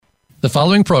The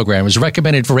following program is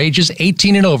recommended for ages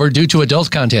 18 and over due to adult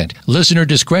content. Listener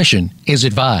discretion is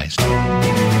advised.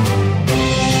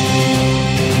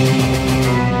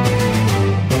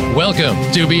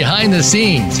 Welcome to Behind the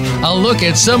Scenes, a look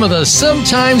at some of the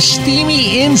sometimes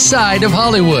steamy inside of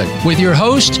Hollywood with your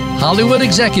host, Hollywood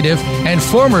executive, and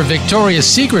former Victoria's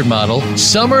Secret model,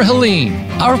 Summer Helene.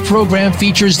 Our program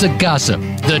features the gossip,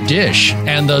 the dish,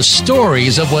 and the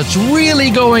stories of what's really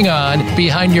going on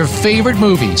behind your favorite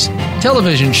movies,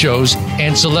 television shows,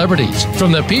 and celebrities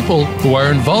from the people who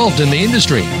are involved in the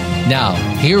industry. Now,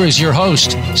 here is your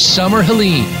host, Summer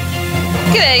Helene.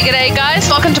 G'day guys.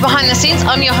 Welcome to Behind the Scenes.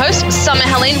 I'm your host, Summer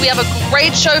Helene. We have a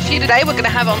great show for you today. We're going to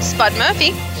have on Spud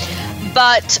Murphy.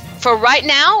 But for right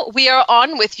now, we are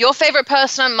on with your favorite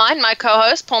person and mine, my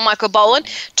co-host, Paul Michael Boland,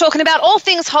 talking about all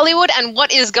things Hollywood and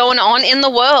what is going on in the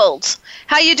world.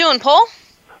 How you doing, Paul?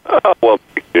 Well,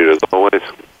 as always.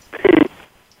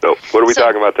 So, what are we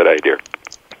talking about today, dear?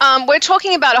 We're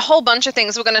talking about a whole bunch of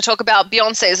things. We're going to talk about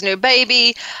Beyonce's new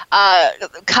baby,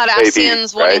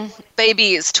 Kardashians wanting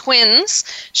babies, twins.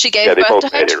 She gave birth to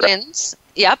her twins. Right?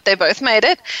 Yep, they both made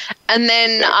it. And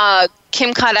then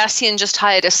Kim Kardashian just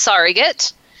hired a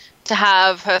surrogate to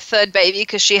have her third baby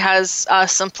because she has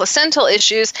some placental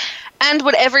issues. And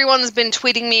what everyone's been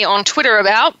tweeting me on Twitter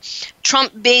about,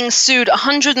 Trump being sued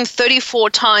 134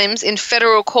 times in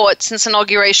federal court since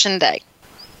Inauguration Day.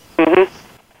 Mm-hmm.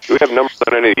 We have numbers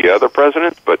on any of the other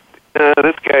presidents, but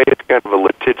this guy is kind of a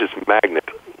litigious magnet.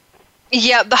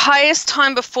 Yeah, the highest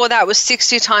time before that was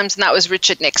 60 times, and that was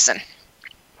Richard Nixon.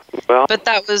 Well, but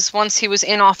that was once he was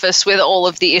in office with all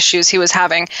of the issues he was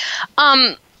having.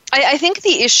 I think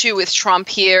the issue with Trump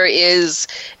here is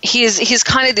he's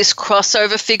kind of this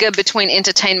crossover figure between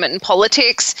entertainment and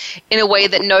politics in a way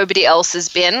that nobody else has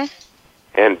been.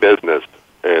 And business,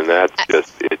 and that's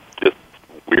just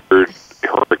weird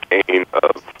hurricane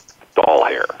of doll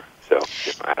hair. So,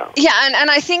 I don't know. Yeah,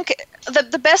 and I think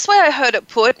the best way I heard it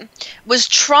put was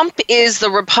Trump is the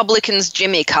Republicans'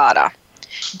 Jimmy Carter.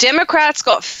 Democrats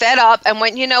got fed up and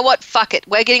went, you know what, fuck it.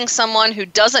 We're getting someone who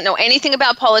doesn't know anything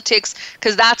about politics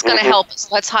because that's going to help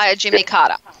us. Let's hire Jimmy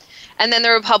Carter. And then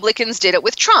the Republicans did it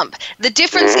with Trump. The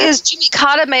difference is Jimmy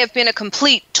Carter may have been a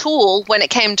complete tool when it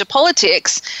came to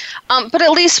politics, but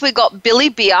at least we got Billy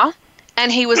Beer,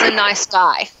 and he was a nice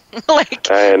guy. And I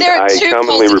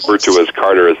commonly refer to as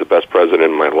Carter as the best president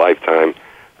in my lifetime.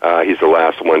 He's the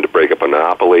last one to break up a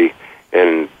monopoly,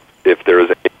 and if there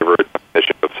was ever a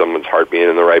definition of someone's heart being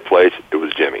in the right place, it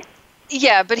was Jimmy.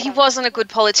 Yeah, but he wasn't a good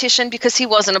politician because he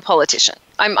wasn't a politician.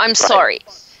 I'm sorry.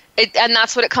 And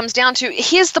that's what it comes down to.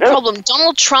 Here's the problem.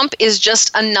 Donald Trump is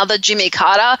just another Jimmy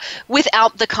Carter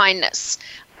without the kindness.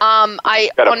 Ideologies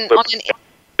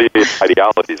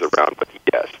around, but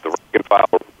yes, the rank and file,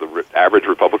 the average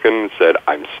Republican said,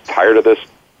 I'm tired of this.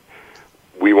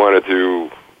 We want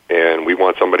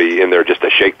somebody in there just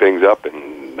to shake things up,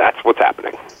 and that's what's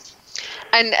happening.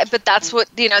 But that's what,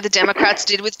 the Democrats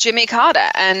did with Jimmy Carter.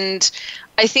 And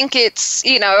I think it's,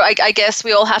 I guess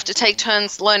we all have to take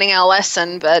turns learning our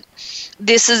lesson, but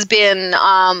this has been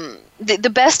the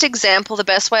best example, the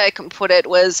best way I can put it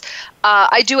was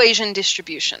I do Asian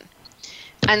distribution.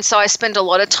 And so I spend a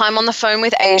lot of time on the phone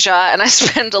with Asia, and I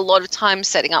spend a lot of time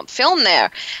setting up film there.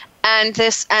 And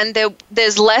there's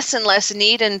less and less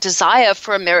need and desire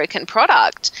for American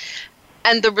product.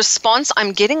 And the response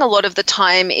I'm getting a lot of the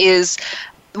time is,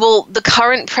 well, the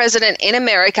current president in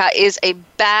America is a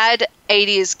bad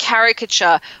 80s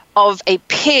caricature of a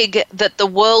pig that the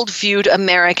world viewed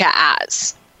America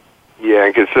as. Yeah,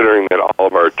 and considering that all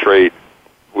of our trade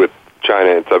with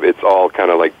China and stuff, it's all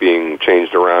kind of like being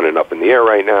changed around and up in the air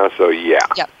right now, so yeah.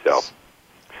 Yep. So.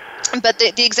 But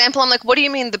the example, I'm like, what do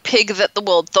you mean the pig that the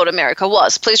world thought America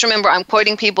was? Please remember, I'm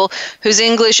quoting people whose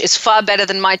English is far better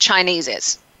than my Chinese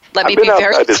is. Let me be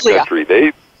very clear. Country.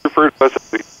 They refer to us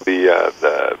as the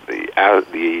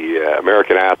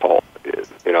American asshole,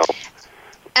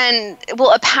 And,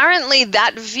 well, apparently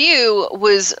that view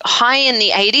was high in the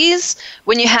 80s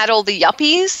when you had all the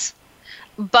yuppies.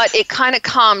 But it kind of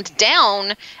calmed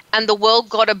down, and the world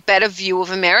got a better view of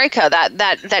America.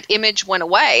 That image went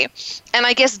away. And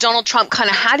I guess Donald Trump kind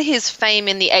of had his fame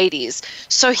in the 80s.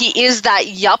 So he is that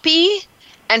yuppie,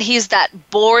 and he's that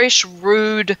boorish,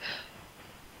 rude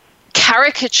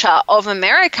caricature of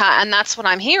America, and that's what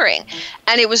I'm hearing.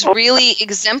 And it was really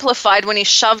exemplified when he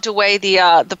shoved away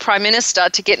the Prime Minister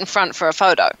to get in front for a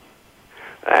photo.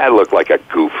 That looked like a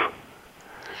goof.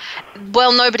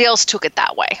 Well, nobody else took it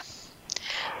that way.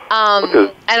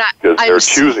 Because they're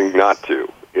choosing not to,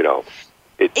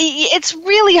 It's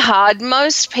really hard.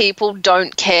 Most people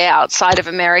don't care outside of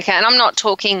America. And I'm not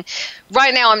talking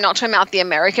about the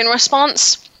American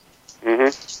response.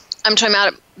 Mm-hmm. I'm talking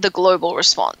about the global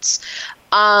response.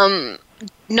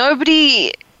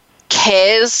 Nobody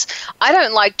cares. I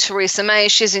don't like Theresa May.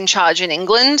 She's in charge in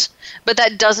England, but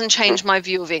that doesn't change my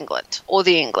view of England or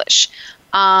the English.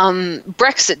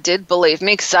 Brexit did, believe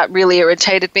me, because that really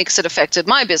irritated me because it affected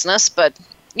my business, but,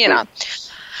 you know.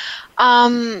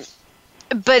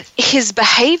 But his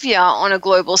behavior on a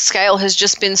global scale has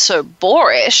just been so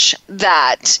boorish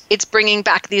that it's bringing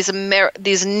back these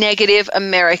negative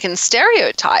American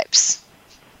stereotypes.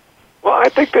 Well, I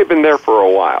think they've been there for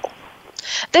a while.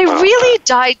 They really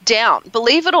died down,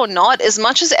 believe it or not. As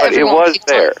much as everyone it was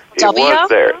there.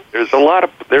 There's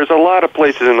a lot of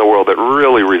places in the world that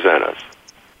really resent us.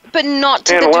 But not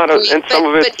to the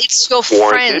degree. But it's your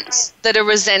friends that are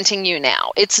resenting you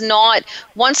now. It's not.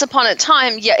 Once upon a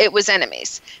time, it was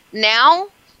enemies. Now,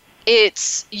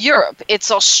 it's Europe. It's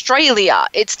Australia.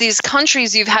 It's these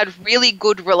countries you've had really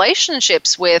good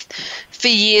relationships with for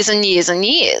years and years and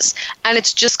years, and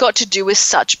it's just got to do with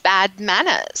such bad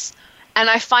manners. And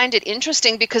I find it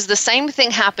interesting because the same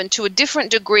thing happened to a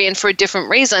different degree and for a different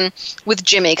reason with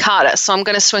Jimmy Carter. So I'm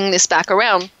going to swing this back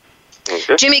around.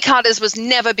 Okay. Jimmy Carter's was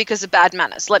never because of bad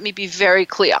manners. Let me be very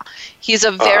clear. He's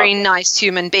a very nice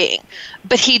human being,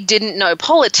 but he didn't know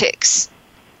politics.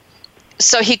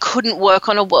 So he couldn't work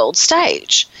on a world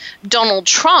stage. Donald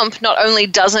Trump not only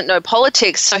doesn't know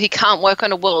politics, so he can't work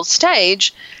on a world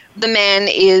stage, the man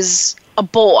is a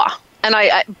bore. And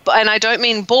I don't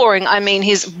mean boring, I mean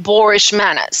his boorish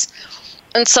manners.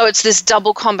 And so it's this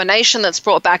double combination that's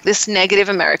brought back this negative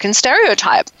American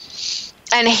stereotype.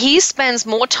 And he spends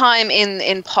more time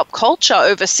in pop culture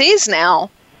overseas now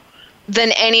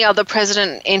than any other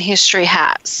president in history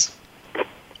has.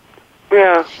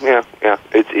 Yeah.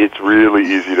 It's really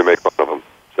easy to make fun of him.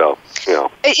 So, you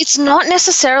know. It's not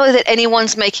necessarily that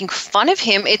anyone's making fun of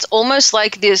him. It's almost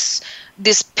like this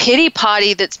pity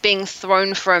party that's being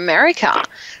thrown for America.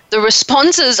 The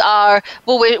responses are,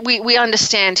 well, we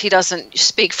understand he doesn't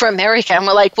speak for America. And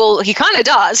we're like, well, he kind of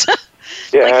does.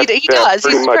 Yeah, like he does.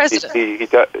 He's the president.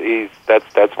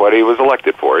 That's what he was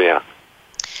elected for, yeah.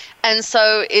 And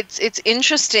so it's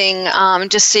interesting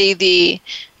to see the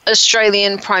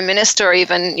Australian Prime Minister,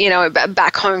 even, you know,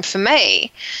 back home for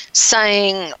me,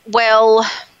 saying, well,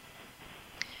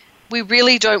 we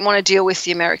really don't want to deal with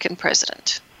the American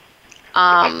president.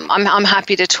 I'm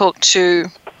happy to talk to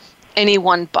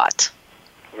anyone but.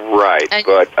 Right,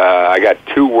 but I got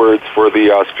two words for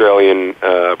the Australian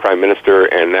Prime Minister,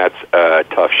 and that's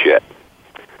tough shit.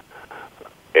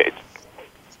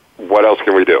 What else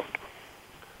can we do?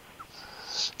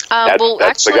 That's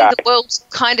actually, the world's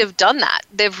kind of done that.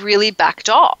 They've really backed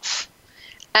off.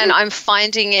 And I'm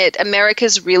finding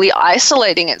America's really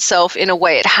isolating itself in a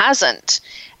way it hasn't.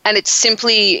 And it's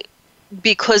simply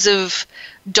because of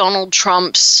Donald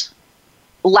Trump's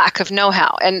lack of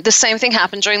know-how. And the same thing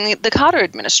happened during the Carter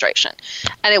administration.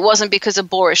 And it wasn't because of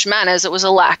boorish manners, it was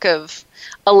a lack of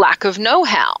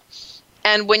know-how.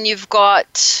 And when you've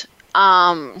got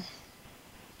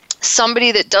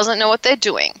somebody that doesn't know what they're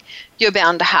doing, you're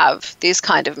bound to have these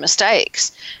kind of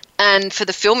mistakes. And for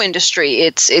the film industry,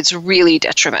 it's really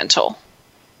detrimental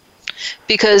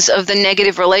because of the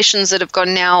negative relations that have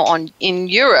gone now on in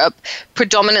Europe.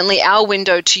 Predominantly our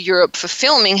window to Europe for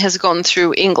filming has gone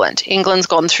through England. England's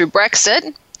gone through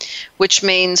Brexit, which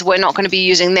means we're not going to be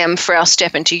using them for our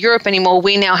step into Europe anymore.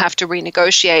 We now have to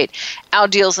renegotiate our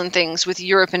deals and things with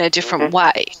Europe in a different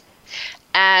way.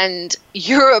 And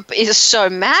Europe is so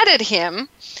mad at him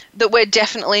that we're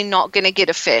definitely not going to get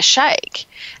a fair shake.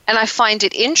 And I find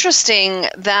it interesting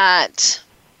that,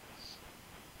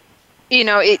 you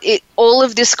know, all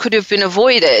of this could have been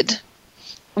avoided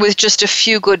with just a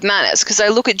few good manners. Because I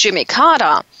look at Jimmy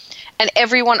Carter, and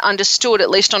everyone understood, at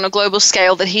least on a global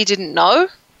scale, that he didn't know.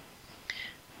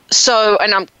 So,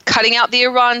 and I'm cutting out the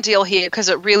Iran deal here because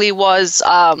it really was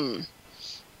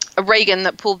Reagan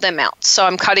that pulled them out. So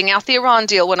I'm cutting out the Iran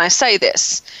deal when I say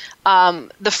this.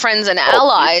 The friends and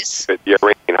allies. The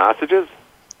Iranian hostages?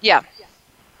 Yeah.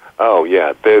 Oh,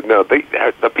 yeah.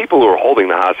 The people who were holding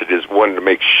the hostages wanted to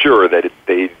make sure that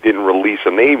they didn't release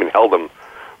them. They even held them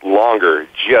longer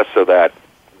just so that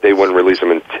they wouldn't release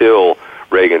them until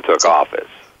Reagan took office.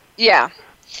 Yeah.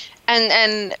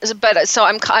 But so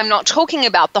I'm not talking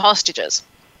about the hostages.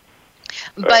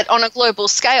 But on a global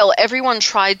scale, everyone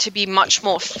tried to be much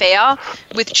more fair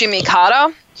with Jimmy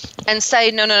Carter and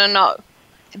say, no,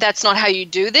 that's not how you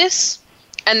do this.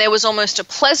 And there was almost a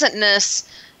pleasantness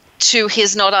to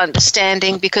his not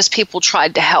understanding because people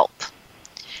tried to help.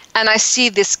 And I see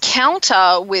this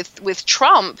counter with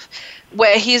Trump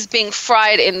where he's being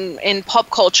fried in pop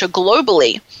culture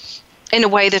globally in a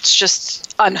way that's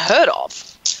just unheard of.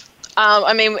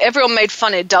 I mean, everyone made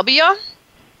fun of W,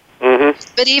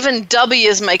 but even W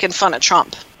is making fun of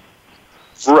Trump.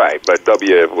 Right, but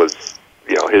W was,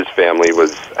 his family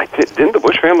was. Didn't the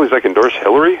Bush families endorse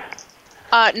Hillary?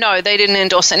 No, they didn't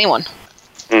endorse anyone.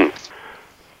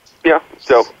 Yeah.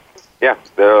 So,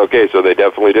 okay. So they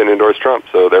definitely didn't endorse Trump.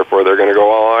 So therefore, they're going to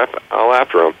go all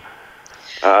after him.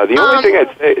 The only thing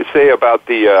I'd say about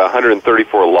the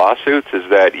 134 lawsuits is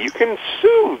that you can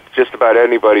sue just about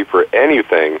anybody for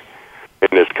anything in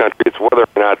this country. It's whether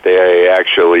or not they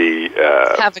actually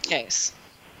have a case.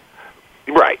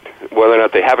 Right. Whether or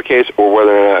not they have a case or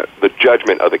whether or not the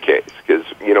judgment of the case. Because,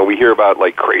 we hear about,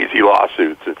 crazy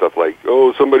lawsuits and stuff like,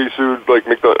 somebody sued,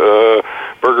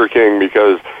 Burger King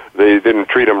because they didn't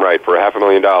treat him right for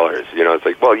 $500,000. It's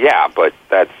like, well, yeah, but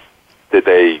did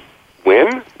they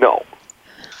win? No.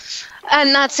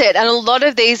 And that's it. And a lot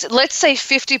of these, let's say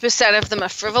 50% of them are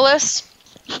frivolous.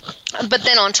 But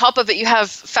then on top of it, you have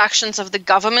factions of the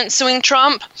government suing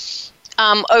Trump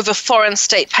over foreign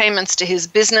state payments to his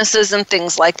businesses and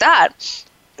things like that.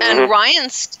 And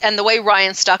and the way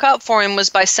Ryan stuck up for him was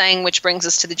by saying, which brings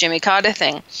us to the Jimmy Carter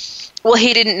thing, well,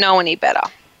 he didn't know any better.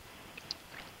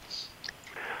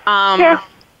 Yeah,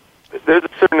 there's a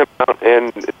certain amount,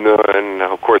 and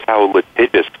of course how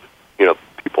litigious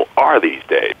people are these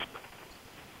days.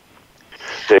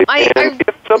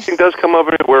 If something does come of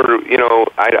it where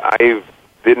I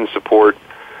didn't support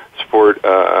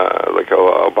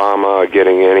Obama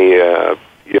getting any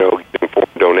getting foreign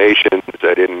donations.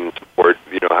 I didn't support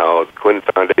how the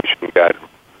Clinton Foundation got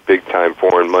big time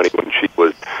foreign money when she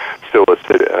was still a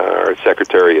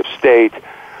Secretary of State.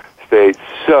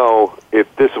 So if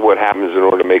this is what happens in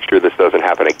order to make sure this doesn't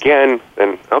happen again,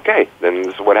 then okay, then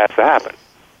this is what has to happen.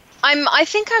 I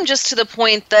think I'm just to the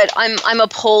point that I'm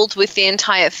appalled with the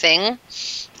entire thing.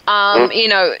 He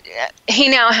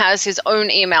now has his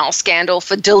own email scandal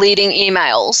for deleting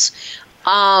emails.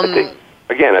 I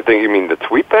think you mean the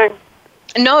tweet thing?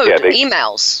 No,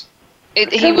 emails.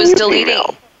 He was deleting.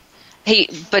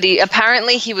 Email.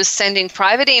 Apparently he was sending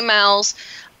private emails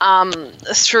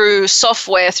through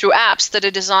software, through apps that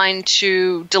are designed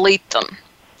to delete them.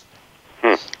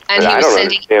 And he was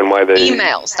sending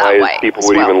emails that way. People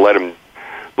would even let him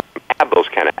have those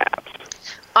kind of apps.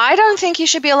 I don't think you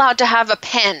should be allowed to have a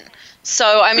pen.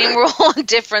 So, I mean, we're all on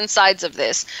different sides of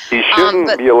this. He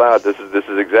shouldn't be allowed. This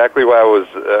is exactly why I was,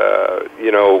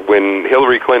 when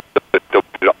Hillary Clinton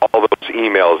deleted all those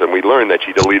emails, and we learned that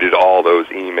she deleted all those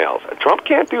emails. Trump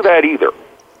can't do that either.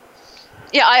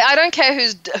 Yeah, I don't care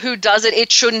who does it.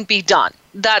 It shouldn't be done.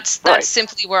 That's right.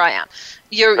 Simply where I am.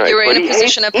 You're in a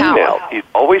position of power. Emails. He's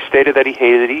always stated that he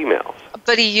hated emails.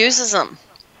 But he uses them.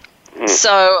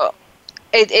 So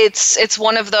it's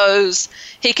one of those,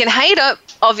 he can hate it,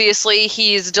 obviously,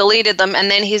 he's deleted them, and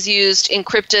then he's used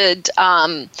encrypted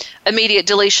immediate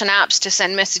deletion apps to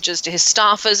send messages to his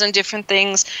staffers and different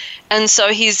things, and so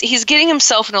he's getting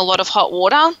himself in a lot of hot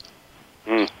water.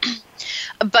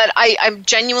 But I'm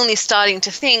genuinely starting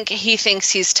to think he thinks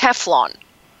he's Teflon.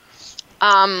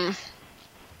 And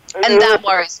that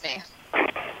worries me.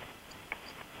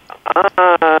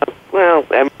 Well,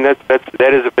 I mean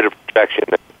that is a bit of projection.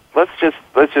 Let's just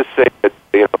say that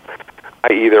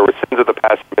i.e. there were sins of the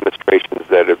past administrations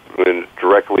that have been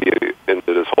directly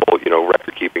into this whole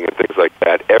record keeping and things like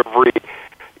that. Every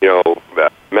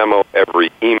memo,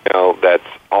 every email, that's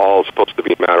all supposed to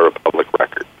be a matter of public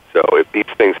record. So if these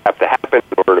things have to happen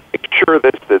in order to make sure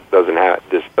this doesn't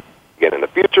happen again in the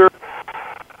future,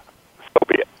 so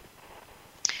be it.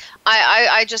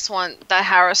 I just want that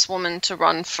Harris woman to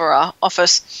run for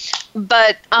office,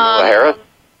 but Harris?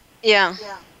 Yeah,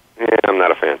 I'm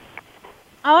not a fan.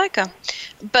 I like her,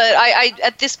 but I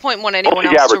at this point want anyone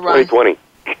else to run.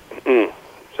 2020.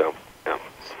 So yeah.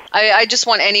 I just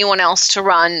want anyone else to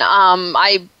run.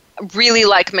 I really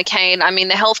like McCain. I mean,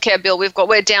 the healthcare bill,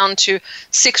 we're down to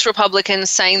 6 Republicans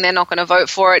saying they're not going to vote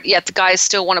for it, yet the guys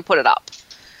still want to put it up.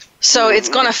 So it's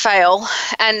going to fail.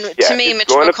 And to me, Mitch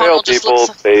McConnell just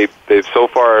looks... They've so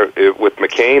far, with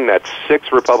McCain, that's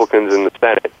 6 Republicans in the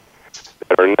Senate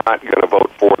that are not going to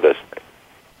vote for this thing.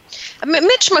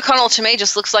 Mitch McConnell, to me,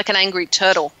 just looks like an angry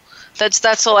turtle.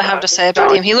 That's all I have to say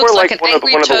about him. He looks like an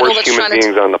angry turtle that's trying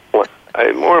to...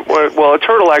 Well, a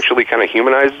turtle actually kind of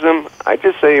humanizes him. I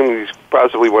just say he's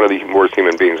possibly one of the worst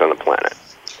human beings on the planet.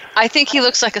 I think he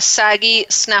looks like a saggy,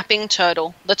 snapping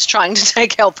turtle that's trying to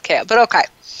take health care, but okay.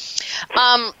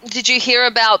 Did you hear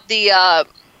about the...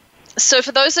 so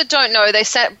for those that don't know,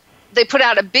 they put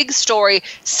out a big story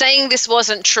saying this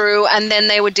wasn't true, and then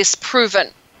they were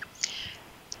disproven.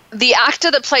 The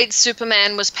actor that played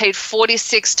Superman was paid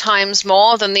 46 times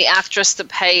more than the actress that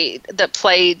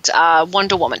played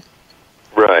Wonder Woman.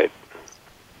 Right.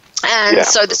 And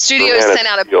so the studios sent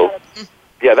out a...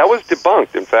 Yeah, that was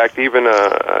debunked. In fact, even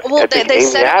I think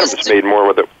Amy Adams made more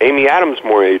with it. Amy Adams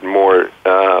made more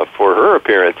for her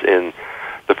appearance in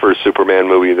the first Superman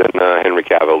movie than Henry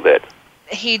Cavill did.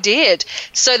 He did.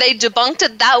 So they debunked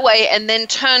it that way and then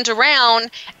turned around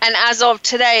and as of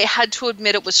today had to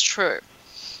admit it was true.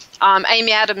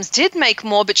 Amy Adams did make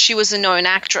more, but she was a known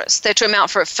actress. They had to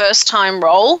amount for a first-time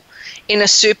role in a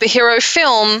superhero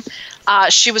film.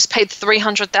 She was paid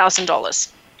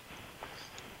 $300,000.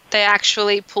 They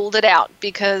actually pulled it out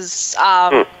because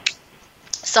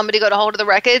somebody got a hold of the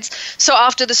records. So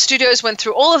after the studios went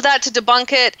through all of that to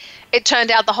debunk it, it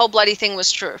turned out the whole bloody thing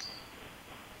was true.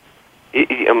 Yeah.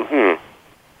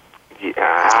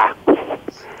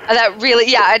 That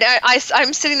really,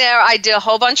 I'm sitting there, I did a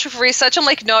whole bunch of research. I'm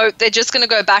like, no, they're just going to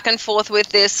go back and forth with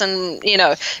this and,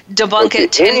 debunk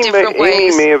it 10 different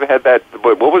ways. Amy may have had that,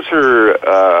 what was her,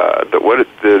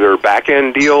 did her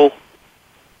back-end deal?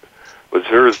 Was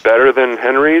hers better than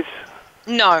Henry's?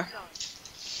 No.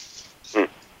 Because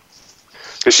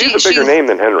she's a bigger name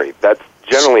than Henry. That's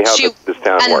generally how this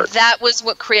town works. And that was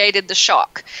what created the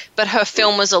shock. But her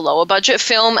film was a lower budget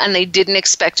film, and they didn't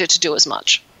expect it to do as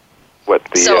much.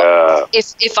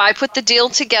 If I put the deal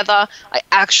together, I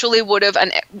actually would have,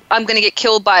 and I'm going to get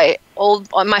killed by all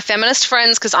my feminist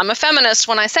friends because I'm a feminist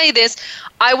when I say this,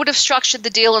 I would have structured the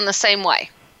deal in the same way.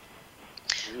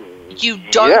 You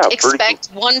don't expect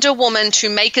Wonder Woman to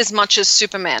make as much as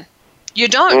Superman. You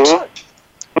don't.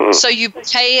 Mm-hmm. So you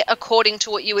pay according to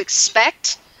what you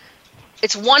expect.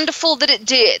 It's wonderful that it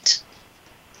did.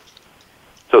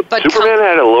 So Superman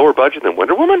had a lower budget than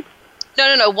Wonder Woman?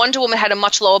 No. Wonder Woman had a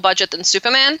much lower budget than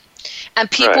Superman,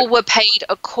 and people were paid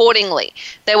accordingly.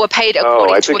 They were paid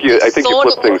according to what they thought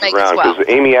it would make as well. Because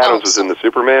Amy Adams was in the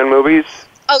Superman movies.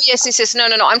 Oh, yes. No.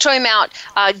 I'm talking about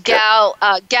Gal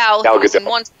who was in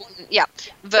Wonder Woman,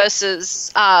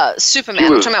 versus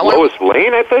Superman. She was Lois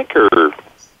Lane, I think, or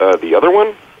the other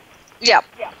one? Yeah.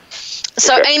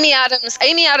 So Amy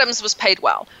Adams was paid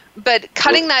well. But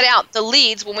cutting that out, the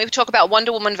leads, when we talk about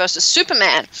Wonder Woman versus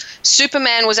Superman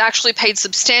was actually paid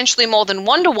substantially more than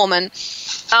Wonder Woman,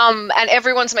 and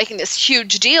everyone's making this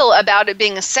huge deal about it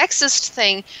being a sexist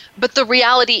thing, but the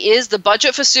reality is the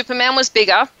budget for Superman was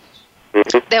bigger.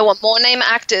 Mm-hmm. There were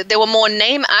more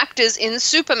name actors in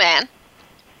Superman.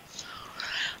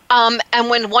 And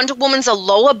when Wonder Woman's a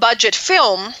lower budget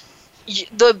film,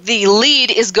 the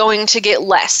lead is going to get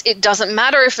less. It doesn't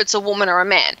matter if it's a woman or a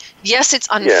man. Yes, it's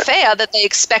unfair that they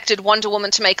expected Wonder Woman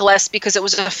to make less because it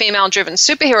was a female-driven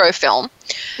superhero film.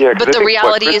 Yeah, but the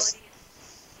reality is...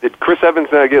 Did Chris Evans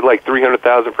get like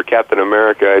 $300,000 for Captain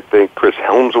America? I think Chris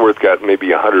Hemsworth got maybe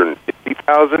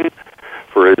 $150,000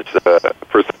 for his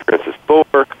first appearance as Thor.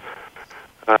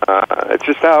 It's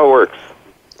just how it works,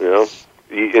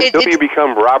 Until you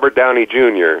become Robert Downey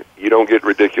Jr., you don't get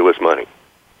ridiculous money.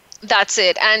 That's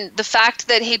it. And the fact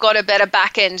that he got a better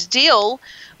back-end deal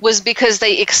was because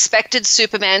they expected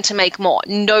Superman to make more.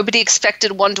 Nobody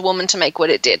expected Wonder Woman to make what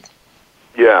it did.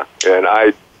 Yeah, and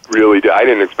I really did. I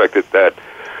didn't expect it that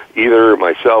either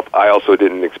myself. I also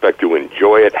didn't expect to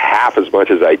enjoy it half as much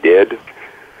as I did.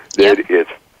 It's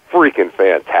freaking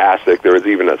fantastic. There was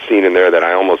even a scene in there that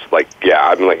I almost I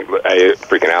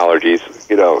freaking allergies.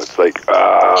 It's like,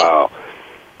 oh.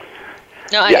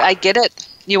 No, I get it.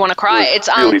 You want to cry. It's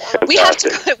really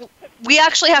we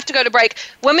actually have to go to break.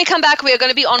 When we come back, we are going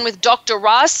to be on with Dr.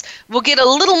 Ross. We'll get a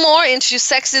little more into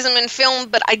sexism in film,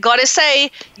 but I got to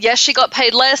say, yes, she got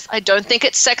paid less. I don't think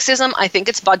it's sexism. I think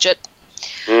it's budget.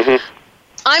 Mm-hmm.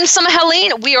 I'm Summer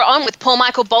Helene. We are on with Paul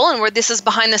Michael Boland, where this is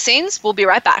Behind the Scenes. We'll be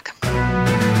right back.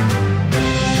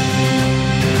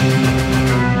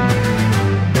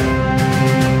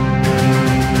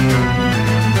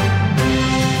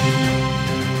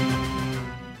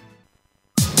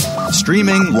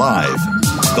 Streaming live,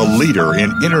 the leader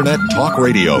in Internet talk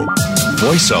radio,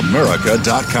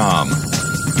 VoiceAmerica.com.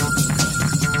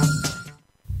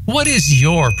 What is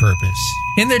your purpose?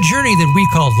 In the journey that we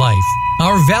call life,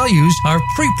 our values are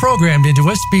pre-programmed into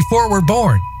us before we're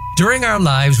born. During our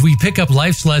lives, we pick up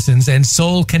life's lessons and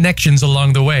soul connections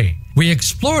along the way. We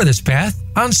explore this path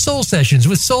on Soul Sessions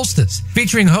with Solstice,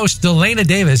 featuring hosts Delana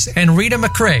Davis and Rita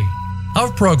McRae. Our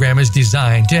program is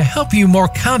designed to help you more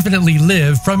confidently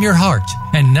live from your heart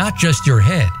and not just your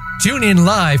head. Tune in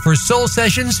live for Soul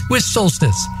Sessions with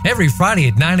Solstice every Friday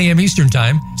at 9 a.m. Eastern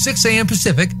Time, 6 a.m.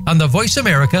 Pacific on the Voice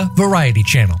America Variety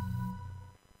Channel.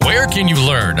 Where can you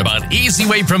learn about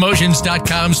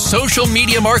EasyWayPromotions.com's social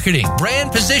media marketing,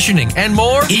 brand positioning, and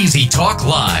more? Easy Talk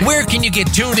Live. Where can you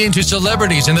get tuned into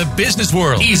celebrities in the business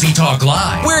world? Easy Talk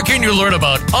Live. Where can you learn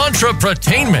about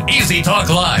entrepretainment? Easy Talk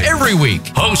Live. Every week,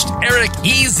 host Eric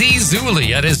E.Z.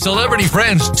 Zuli and his celebrity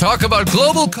friends talk about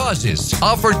global causes,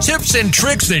 offer tips and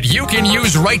tricks that you can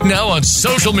use right now on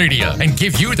social media, and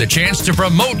give you the chance to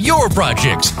promote your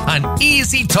projects on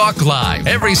Easy Talk Live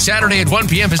every Saturday at 1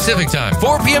 p.m. Pacific Time,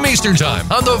 4 p.m. Eastern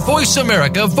Time on the Voice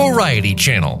America Variety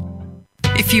Channel.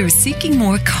 If you're seeking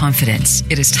more confidence,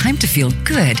 it is time to feel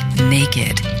good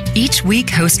naked. Each week,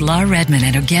 host Laura Redmond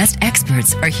and her guest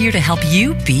experts are here to help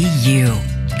you be you.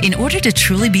 In order to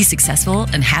truly be successful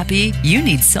and happy, you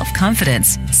need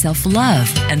self-confidence,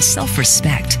 self-love, and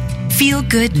self-respect. Feel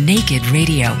Good Naked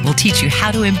Radio will teach you how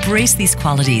to embrace these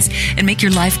qualities and make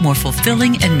your life more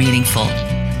fulfilling and meaningful.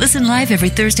 Listen live every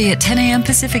Thursday at 10 a.m.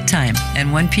 Pacific Time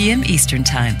and 1 p.m. Eastern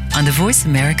Time on the Voice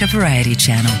America Variety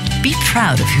Channel. Be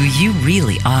proud of who you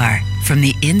really are from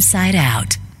the inside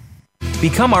out.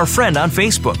 Become our friend on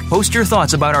Facebook. Post your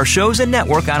thoughts about our shows and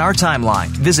network on our timeline.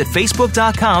 Visit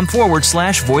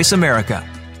Facebook.com/Voice America.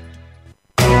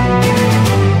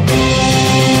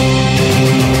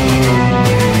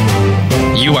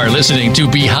 You are listening to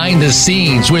Behind the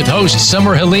Scenes with host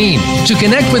Summer Helene. To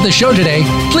connect with the show today,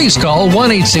 please call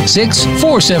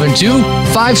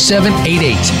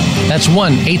 1-866-472-5788. That's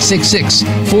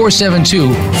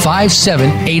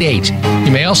 1-866-472-5788.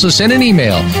 You may also send an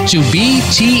email to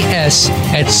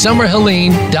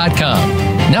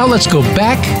bts@summerhelene.com. Now let's go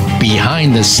back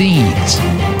behind the scenes.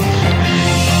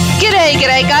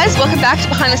 G'day guys, welcome back to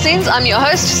Behind the Scenes. I'm your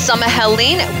host, Summer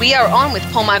Helene. We are on with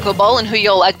Paul Michael Boland, who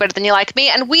you'll like better than you like me,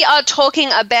 and we are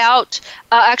talking about,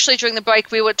 actually during the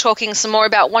break, we were talking some more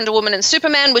about Wonder Woman and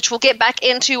Superman, which we'll get back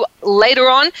into later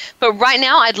on, but right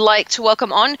now I'd like to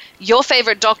welcome on your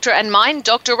favorite doctor and mine,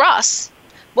 Dr. Russ.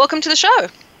 Welcome to the show.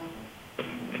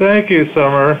 Thank you,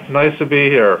 Summer. Nice to be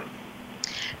here.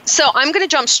 So I'm going to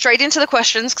jump straight into the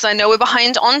questions because I know we're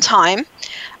behind on time.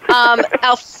 Our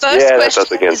first question that's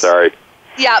us again, sorry.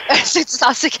 Yeah, it's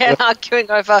us again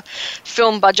arguing over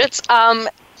film budgets.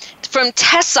 From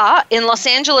Tessa in Los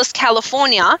Angeles,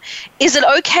 California, is it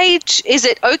okay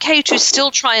to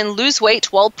still try and lose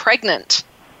weight while pregnant?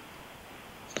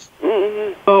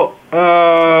 Well,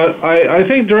 I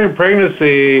think during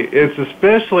pregnancy, it's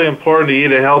especially important to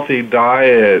eat a healthy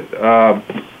diet. A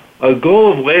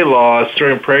goal of weight loss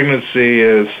during pregnancy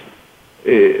is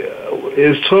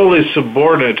totally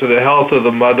subordinate to the health of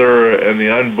the mother and the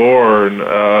unborn,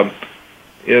 and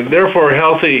therefore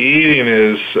healthy eating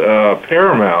is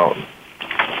paramount.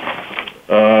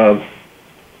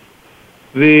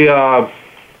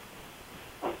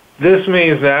 This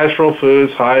means natural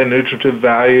foods high in nutritive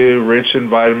value, rich in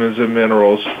vitamins and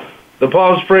minerals. The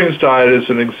Palm Springs diet is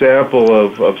an example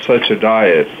of such a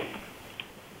diet.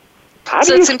 How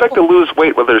do you expect to lose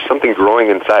weight when there's something growing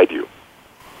inside you?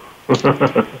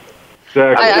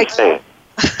 Exactly.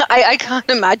 I can't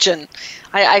imagine.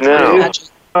 I can't imagine.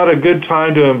 It's not a good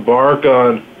time to embark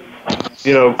on,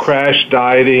 crash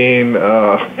dieting.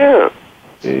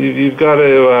 You've got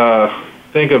to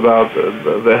think about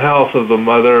the health of the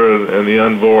mother and the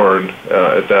unborn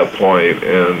at that point.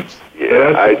 And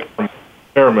that's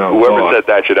paramount. Whoever said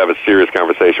that should have a serious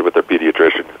conversation with their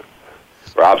pediatrician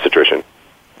or obstetrician.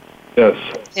 Yes.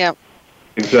 Yeah.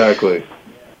 Exactly.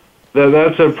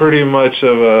 That's a pretty much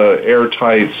of a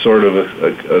airtight sort of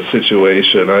a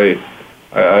situation.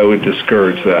 I would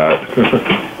discourage that.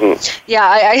 Yeah,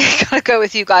 I gotta go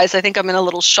with you guys. I think I'm in a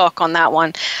little shock on that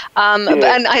one.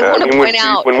 And I want to point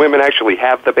out when women actually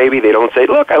have the baby, they don't say,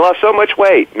 "Look, I lost so much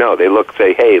weight." No, they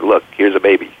say, "Hey, look, here's a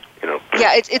baby."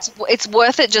 Yeah, it's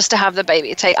worth it just to have the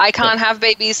baby. I can't have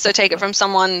babies, so take it from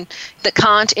someone that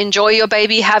can't. Enjoy your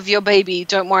baby, have your baby.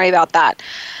 Don't worry about that.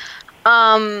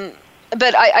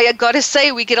 But I got to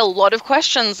say, we get a lot of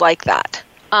questions like that.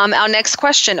 Our next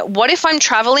question, what if I'm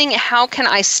traveling? How can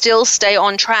I still stay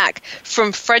on track?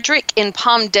 From Frederick in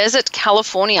Palm Desert,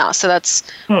 California. So that's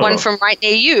one from right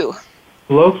near you.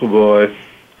 Local boy.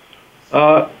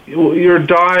 Your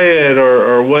diet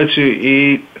or what you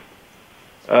eat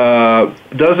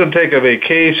doesn't take a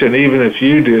vacation, even if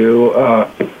you do.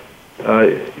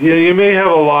 You may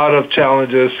have a lot of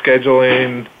challenges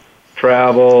scheduling,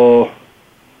 travel,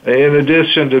 in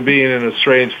addition to being in a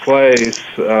strange place.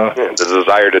 The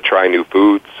desire to try new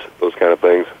foods, those kind of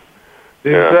things.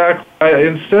 Exactly.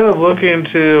 Instead of looking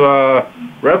to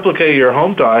replicate your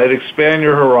home diet, expand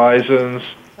your horizons,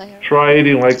 try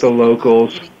eating like the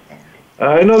locals.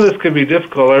 I know this can be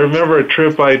difficult. I remember a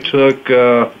trip I took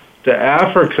to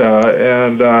Africa,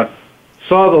 and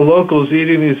saw the locals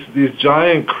eating these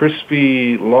giant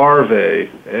crispy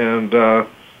larvae, and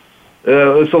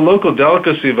it's a local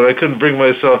delicacy, but I couldn't bring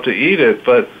myself to eat it.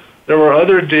 But there were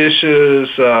other dishes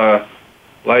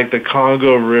like the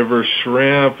Congo River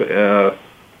shrimp,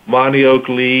 manioc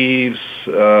leaves.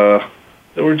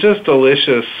 They were just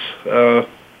delicious.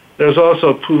 There's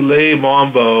also poulet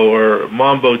mambo or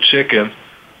mambo chicken.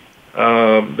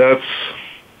 That's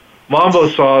mambo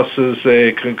sauce is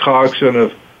a concoction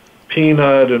of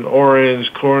peanut and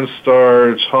orange,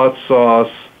 cornstarch, hot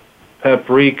sauce,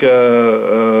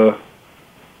 paprika.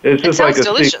 It's just like a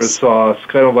delicious. secret sauce,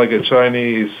 kind of like a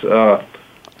Chinese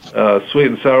sweet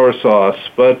and sour sauce.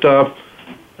 But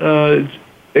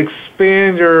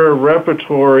expand your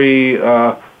repertory,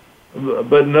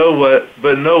 but know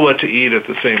what to eat at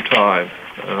the same time.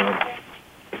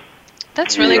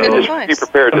 That's really good advice. Be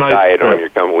prepared to diet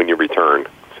when you return.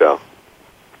 So.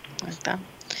 Like that.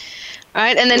 All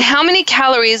right, and then how many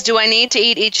calories do I need to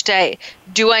eat each day?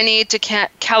 Do I need to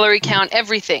calorie count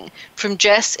everything? From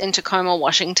Jess in Tacoma,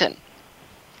 Washington.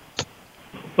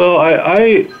 Well,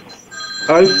 I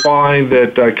find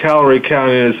that calorie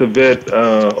counting is a bit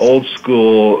old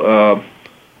school.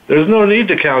 There's no need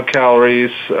to count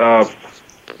calories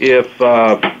if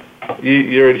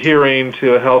you're adhering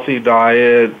to a healthy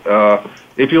diet.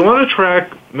 If you want to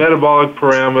track metabolic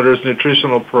parameters,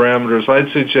 nutritional parameters, I'd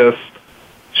suggest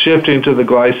shifting to the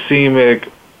glycemic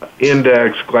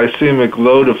index, glycemic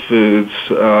load of foods.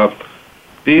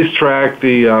 These track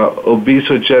the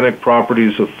obesogenic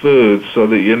properties of foods so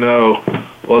that you know,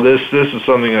 well, this is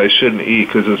something I shouldn't eat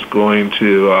because it's going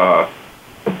to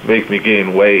make me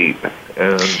gain weight.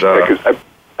 And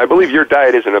I believe your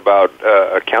diet isn't about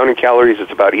counting calories,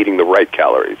 it's about eating the right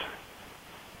calories.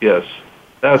 Yes,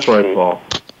 that's right, Paul.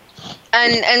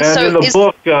 And so in the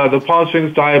book, the Palm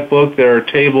Springs Diet book, there are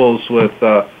tables with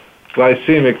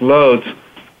glycemic loads.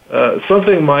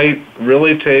 Something might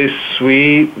really taste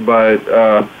sweet, but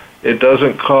it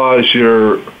doesn't cause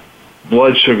your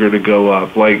blood sugar to go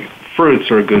up. Like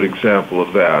fruits are a good example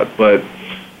of that. But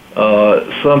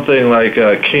something like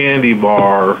a candy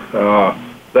bar,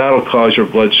 that'll cause your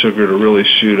blood sugar to really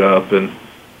shoot up, and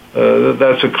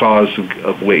that's a cause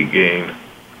of weight gain.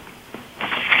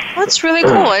 That's really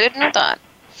cool. I didn't know that.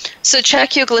 So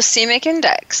check your glycemic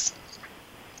index.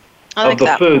 I like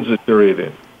that. Of the foods that you're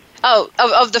eating. Oh,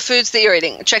 of the foods that you're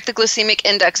eating. Check the glycemic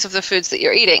index of the foods that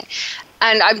you're eating.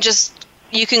 And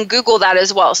you can Google that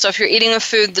as well. So if you're eating a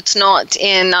food that's not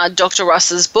in Dr.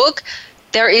 Russ's book,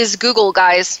 there is Google,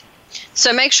 guys.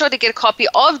 So make sure to get a copy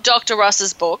of Dr.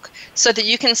 Russ's book so that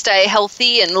you can stay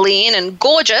healthy and lean and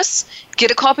gorgeous.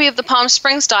 Get a copy of the Palm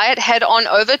Springs Diet. Head on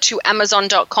over to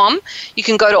Amazon.com. You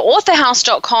can go to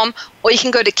authorhouse.com or you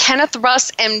can go to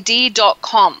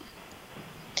KennethRussMD.com.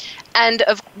 And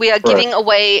we are giving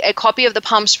away a copy of the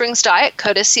Palm Springs Diet,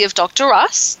 courtesy of Dr.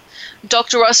 Russ.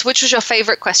 Dr. Russ, which was your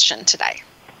favorite question today?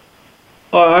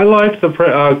 I like the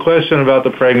question about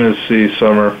the pregnancy,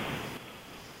 Summer.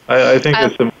 I think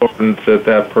it's important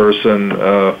that person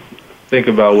think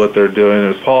about what they're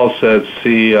doing. As Paul said,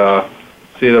 see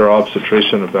their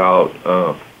obstetrician about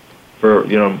for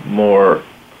more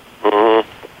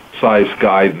size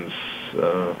guidance.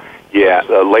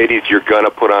 Ladies, you're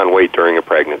gonna put on weight during a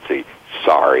pregnancy.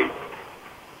 Sorry.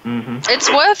 Mm-hmm. It's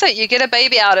worth it. You get a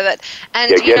baby out of it,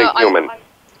 and a human.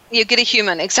 You get a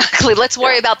human, exactly. Let's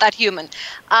worry about that human.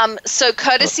 So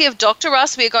courtesy of Dr.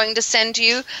 Russ, we are going to send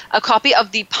you a copy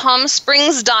of the Palm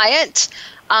Springs Diet.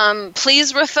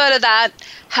 Please refer to that.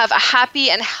 Have a happy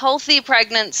and healthy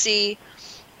pregnancy.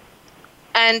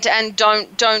 And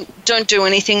don't do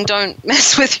anything. Don't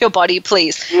mess with your body,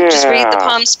 please. Yeah. Just read the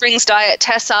Palm Springs Diet,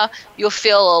 Tessa. You'll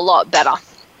feel a lot better.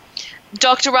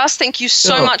 Dr. Russ, thank you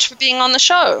so much for being on the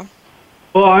show.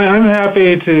 Well, I'm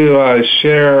happy to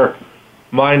share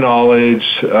my knowledge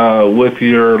with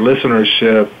your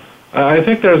listenership. I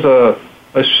think there's a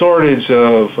shortage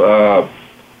of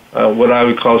what I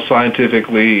would call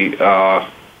scientifically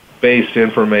based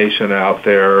information out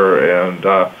there, and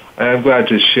I'm glad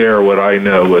to share what I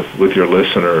know with your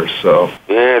listeners. So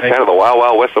it's kind of the wild,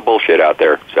 wild west of bullshit out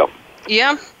there. So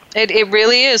yeah, it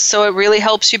really is. So it really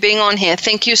helps you being on here.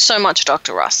 Thank you so much,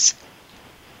 Dr. Russ.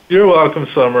 You're welcome,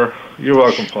 Summer. You're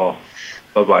welcome, Paul.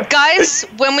 Bye-bye. Guys,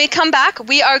 when we come back,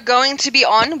 we are going to be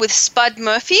on with Spud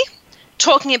Murphy,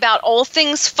 talking about all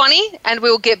things funny, and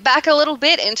we'll get back a little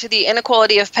bit into the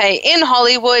inequality of pay in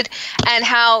Hollywood and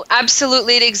how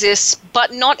absolutely it exists,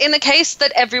 but not in the case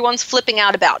that everyone's flipping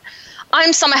out about.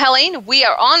 I'm Summer Helene. We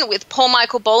are on with Paul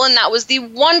Michael Boland. That was the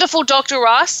wonderful Dr.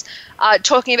 Ross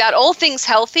talking about all things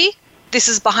healthy. This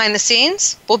is Behind the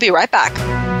Scenes. We'll be right back.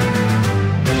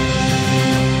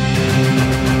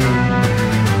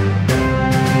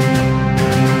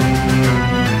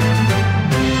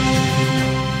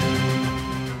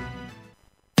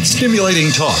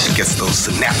 stimulating talk. It gets those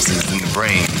synapses in the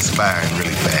brain firing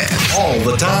really fast. All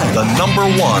the time. The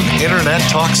 #1 internet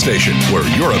talk station where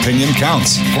your opinion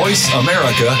counts.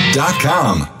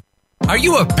 VoiceAmerica.com. Are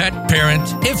you a pet parent?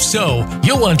 If so,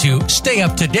 you'll want to stay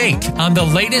up to date on the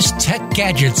latest tech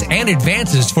gadgets and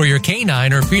advances for your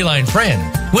canine or feline friend.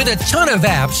 With a ton of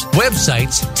apps,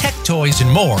 websites, tech toys,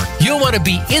 and more, you'll want to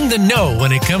be in the know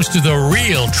when it comes to the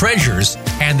real treasures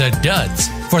and the duds.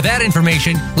 For that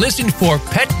information, listen for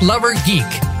Pet Lover Geek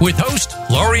with host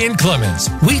Lorian Clemens.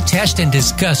 We test and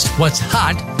discuss what's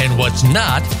hot and what's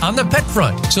not on the pet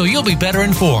front, so you'll be better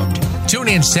informed. Tune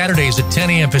in Saturdays at 10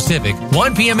 a.m. Pacific,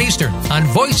 1 p.m. Eastern on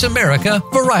Voice America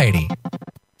Variety.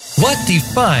 What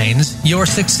defines your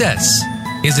success?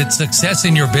 Is it success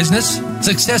in your business?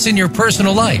 Success in your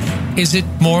personal life? Is it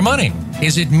more money?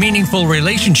 Is it meaningful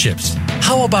relationships?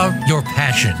 How about your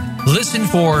passion? Listen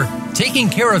for Taking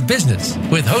Care of Business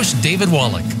with host David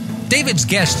Wallach. David's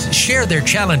guests share their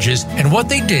challenges and what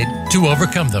they did to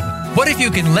overcome them. What if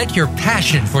you can let your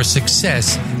passion for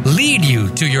success lead you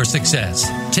to your success?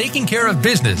 Taking Care of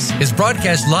Business is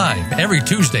broadcast live every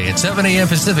Tuesday at 7 a.m.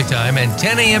 Pacific Time and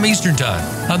 10 a.m. Eastern Time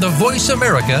on the Voice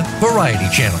America Variety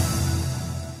Channel.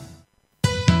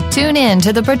 Tune in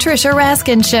to The Patricia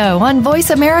Raskin Show on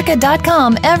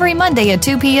VoiceAmerica.com every Monday at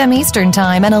 2 p.m. Eastern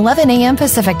Time and 11 a.m.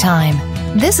 Pacific Time.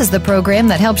 This is the program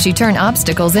that helps you turn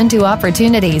obstacles into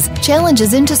opportunities,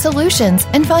 challenges into solutions,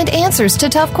 and find answers to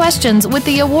tough questions with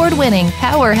the award-winning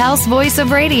powerhouse voice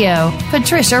of radio,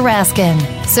 Patricia Raskin.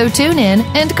 So tune in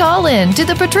and call in to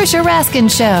The Patricia Raskin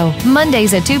Show,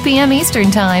 Mondays at 2 p.m.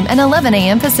 Eastern Time and 11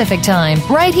 a.m. Pacific Time,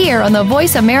 right here on the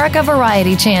Voice America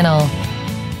Variety Channel.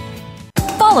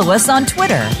 Follow us on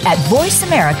Twitter at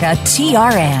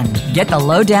VoiceAmericaTRN. Get the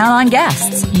lowdown on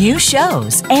guests, new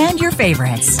shows, and your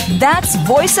favorites. That's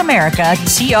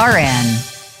VoiceAmericaTRN.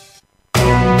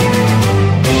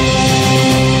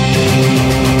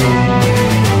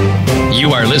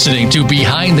 You are listening to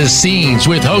Behind the Scenes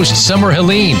with host Summer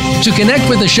Helene. To connect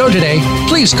with the show today,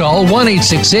 please call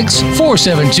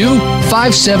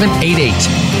 1-866-472-5788.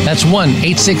 That's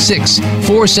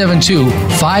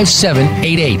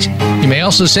 1-866-472-5788. You may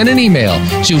also send an email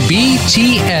to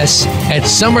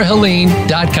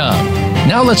bts@summerhelene.com.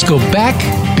 Now let's go back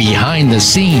behind the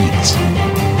scenes.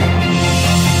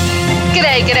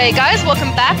 G'day guys.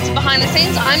 Welcome back to Behind the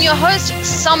Scenes. I'm your host,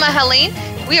 Summer Helene.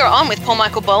 We are on with Paul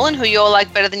Michael Boland, who you all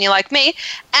like better than you like me.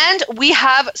 And we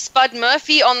have Spud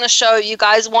Murphy on the show. You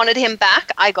guys wanted him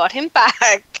back. I got him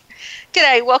back.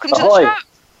 G'day. Welcome to the show.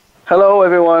 Hello,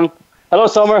 everyone. Hello,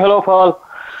 Summer. Hello, Paul.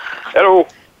 Hello.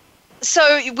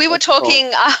 So we were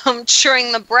talking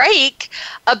during the break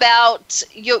about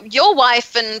your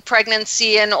wife and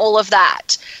pregnancy and all of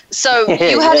that. So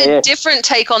you had a different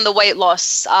take on the weight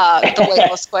loss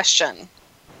question.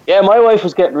 Yeah, my wife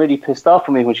was getting really pissed off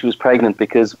at me when she was pregnant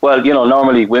because, well, you know,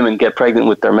 normally women get pregnant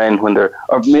with their men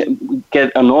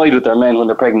get annoyed with their men when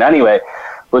they're pregnant anyway.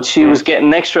 But she was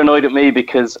getting extra annoyed at me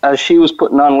because as she was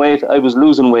putting on weight, I was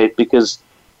losing weight because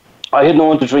I had no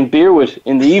one to drink beer with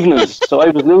in the evenings. So I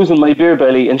was losing my beer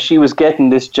belly and she was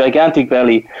getting this gigantic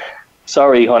belly.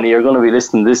 Sorry, honey, you're going to be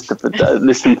listening to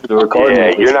the recording.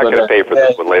 Yeah, you're not going to pay for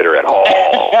this one later at all.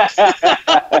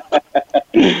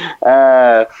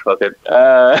 Fuck it.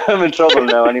 I'm in trouble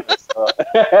now anyway. So.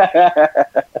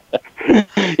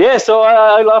 Yeah, so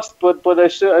I lost, but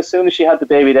as soon as she had the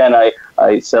baby, then I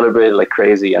celebrated like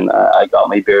crazy and I got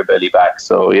my beer belly back.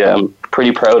 So yeah, I'm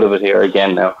pretty proud of it here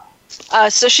again now.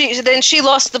 So she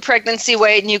lost the pregnancy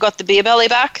weight and you got the beer belly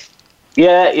back?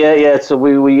 Yeah. So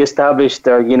we established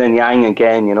our yin and yang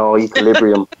again, you know,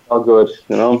 equilibrium. All good,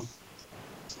 you know.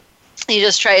 You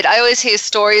just trade. I always hear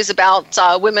stories about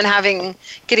women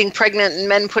getting pregnant and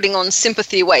men putting on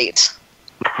sympathy weight.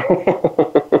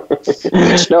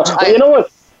 No, you know what?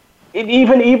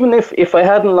 Even if I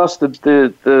hadn't lost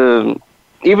even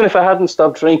if I hadn't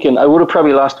stopped drinking, I would have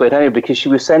probably lost weight anyway because she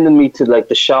was sending me to like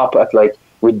the shop at like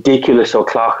ridiculous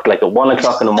o'clock, like at 1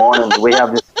 o'clock in the morning. We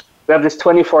have this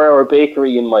 24-hour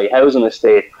bakery in my housing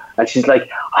estate, and she's like,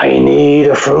 "I need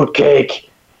a fruitcake.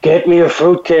 Get me a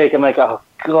fruitcake." I'm like, "Oh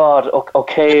God,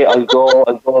 okay, I'll go,"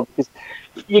 because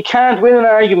you can't win an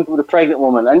argument with a pregnant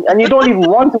woman, and you don't even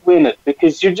want to win it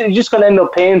because you're just going to end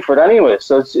up paying for it anyway.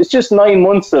 So it's just 9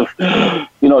 months of,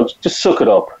 you know, just suck it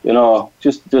up, you know,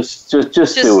 just do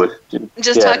it.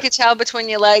 Just tuck your tail between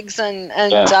your legs and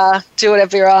do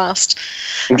whatever you're asked.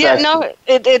 Exactly. Yeah, no,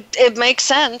 it makes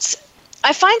sense.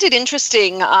 I find it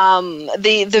interesting,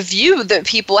 the view that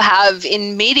people have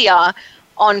in media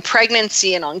on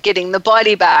pregnancy and on getting the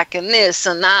body back and this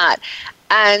and that.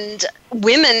 And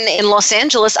women in Los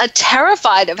Angeles are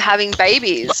terrified of having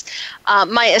babies.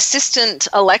 My assistant,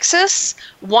 Alexis,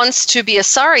 wants to be a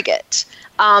surrogate,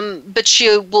 but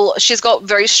she's got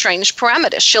very strange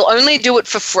parameters. She'll only do it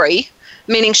for free,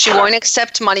 meaning she won't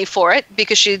accept money for it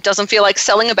because she doesn't feel like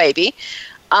selling a baby.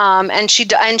 And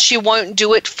she won't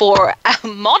do it for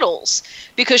models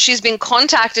because she's been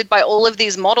contacted by all of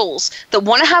these models that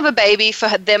want to have a baby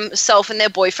for themselves and their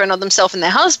boyfriend or themselves and their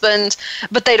husband,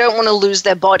 but they don't want to lose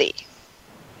their body.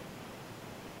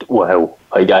 Wow,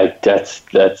 I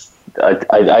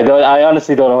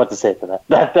honestly don't know what to say to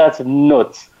that. That's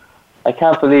nuts. I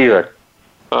can't believe it.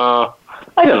 I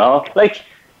don't know. Like,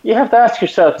 you have to ask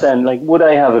yourself then, like, would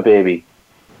I have a baby?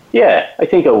 Yeah, I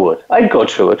think I would. I'd go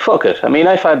through it. Fuck it. I mean,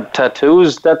 I've had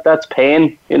tattoos. That's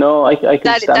pain. You know, I can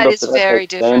stand that up is to that very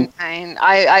different pain.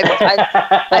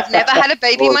 I've never had a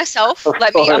baby myself.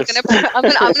 I'm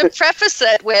gonna preface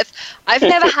it with I've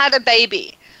never had a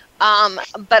baby.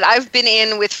 But I've been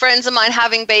in with friends of mine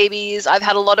having babies. I've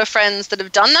had a lot of friends that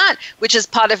have done that, which is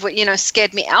part of what,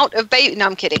 scared me out of baby. No,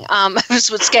 I'm kidding. This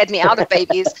is what scared me out of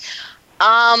babies.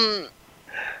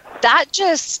 That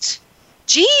just,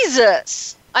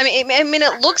 Jesus. I mean,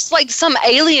 it looks like some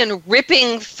alien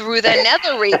ripping through their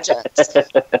nether regions.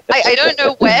 I don't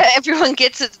know where everyone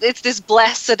gets it. It's this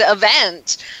blessed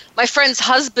event. My friend's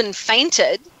husband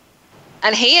fainted,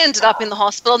 and he ended up in the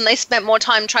hospital, and they spent more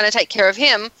time trying to take care of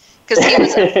him because he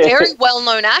was a very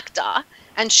well-known actor.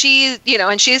 And she's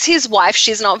his wife.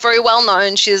 She's not very well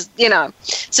known.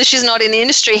 So she's not in the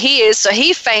industry. He is. So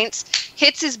he faints,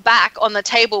 hits his back on the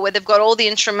table where they've got all the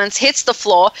instruments, hits the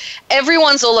floor.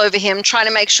 Everyone's all over him trying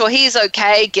to make sure he's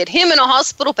okay, get him in a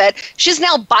hospital bed. She's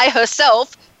now by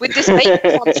herself with this baby.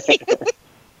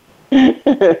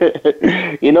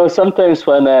 Sometimes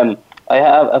when I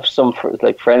have some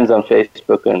friends on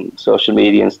Facebook and social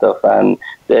media and stuff, and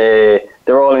they're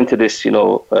all into this,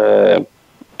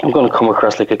 I'm going to come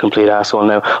across like a complete asshole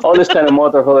now. All this kind of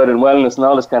motherhood and wellness and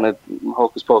all this kind of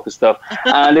hocus pocus stuff.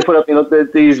 And they put up,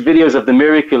 these videos of the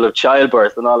miracle of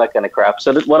childbirth and all that kind of crap.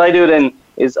 So what I do then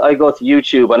is I go to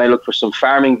YouTube and I look for some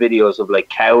farming videos of like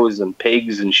cows and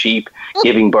pigs and sheep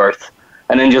giving birth.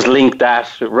 And then just link that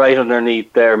right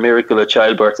underneath their miracle of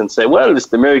childbirth and say, well, it's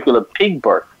the miracle of pig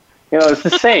birth. It's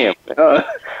the same.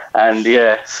 And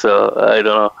yeah, so I don't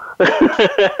know.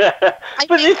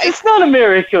 But it's not a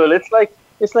miracle. It's like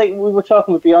we were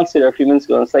talking with Beyonce there a few minutes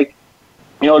ago. And it's like,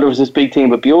 there was this big thing,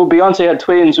 but Beyonce had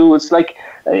twins. It's like,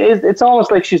 it's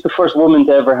almost like she's the first woman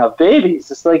to ever have babies.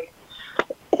 It's like,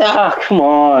 come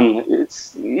on.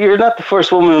 You're not the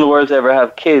first woman in the world to ever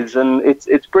have kids, and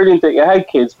it's brilliant that you had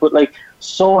kids, but like,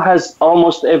 so has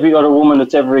almost every other woman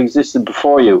that's ever existed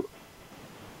before you.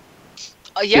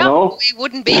 We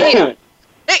wouldn't be here.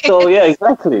 So yeah,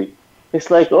 exactly. It's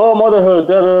like, oh, motherhood,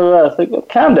 da, da, da. It's like,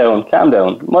 calm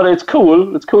down. Mother, it's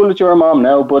cool that you're a mom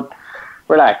now, but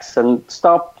relax and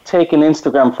stop taking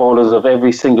Instagram photos of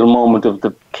every single moment of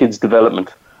the kid's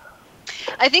development.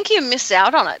 I think you miss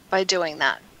out on it by doing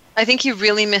that. I think you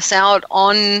really miss out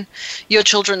on your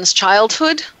children's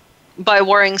childhood by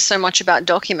worrying so much about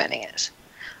documenting it.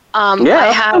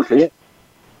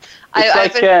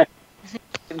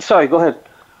 Sorry, go ahead.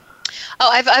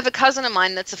 I have a cousin of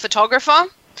mine that's a photographer.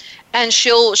 And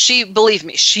believe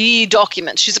me, she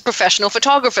documents. She's a professional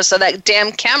photographer, so that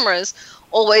damn camera's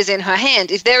always in her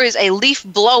hand. If there is a leaf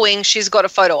blowing, she's got a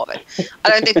photo of it. I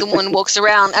don't think the woman walks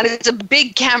around, and it's a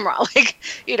big camera.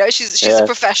 She's a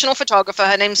professional photographer.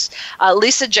 Her name's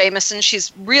Lisa Jameson.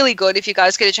 She's really good. If you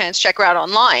guys get a chance, check her out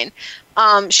online.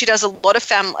 She does a lot of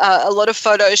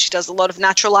photos. She does a lot of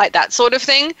natural light, that sort of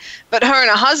thing. But her and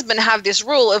her husband have this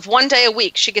rule of 1 day a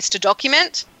week she gets to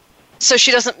document, so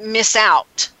she doesn't miss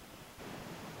out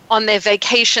on their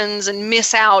vacations and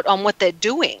miss out on what they're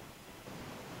doing.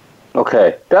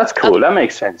 Okay, that's cool. That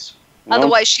makes sense.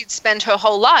 Otherwise, she'd spend her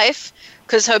whole life,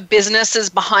 because her business is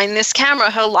behind this camera,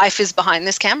 her life is behind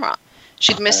this camera.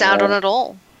 She'd miss out on it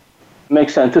all.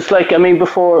 Makes sense. It's like,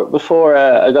 before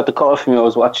I got the call from you, I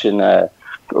was watching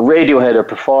Radiohead are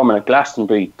performing at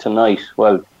Glastonbury tonight.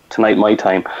 Well, tonight my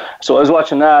time. So I was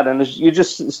watching that, and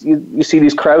you see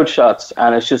these crowd shots,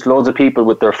 and it's just loads of people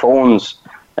with their phones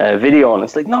video, and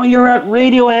it's like, no, you're at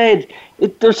Radiohead.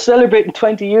 They're celebrating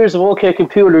 20 years of OK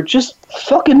Computer. Just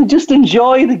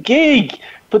enjoy the gig.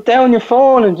 Put down your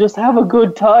phone and just have a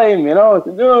good time,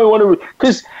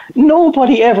 because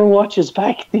nobody ever watches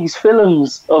back these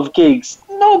films of gigs.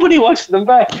 Nobody watches them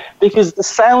back because the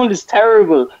sound is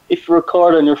terrible if you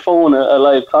record on your phone a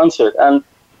live concert. And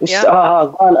man,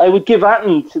 I would give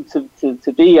anything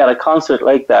to be at a concert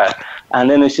like that.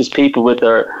 And then it's just people with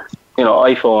their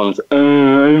iPhones.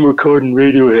 I'm recording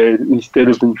Radiohead instead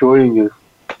of enjoying it.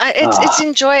 It's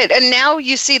enjoy it. And now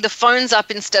you see the phones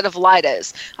up instead of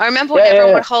lighters. I remember when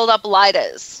everyone would hold up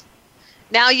lighters.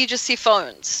 Now you just see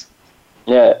phones.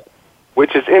 Yeah.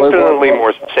 Which is infinitely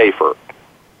more safer.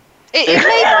 It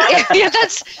may be, yeah,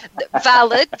 that's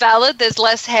valid. There's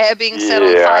less hair being set on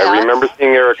fire. Yeah, I remember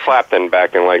seeing Eric Clapton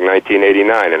back in like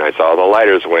 1989, and I saw the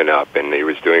lighters went up, and he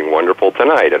was doing Wonderful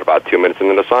Tonight. At about 2 minutes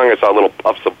into the song, I saw little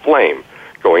puffs of flame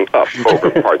going up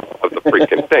over parts of the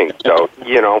freaking thing. So,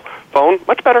 phone,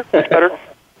 much better.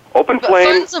 Open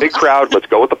flame, big crowd, let's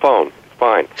go with the phone. It's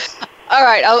fine. All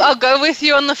right, I'll go with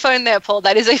you on the phone there, Paul.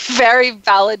 That is a very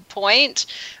valid point.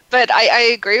 But I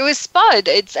agree with Spud.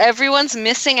 It's everyone's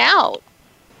missing out.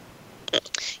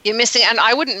 You're missing, and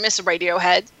I wouldn't miss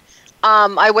Radiohead.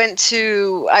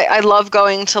 I love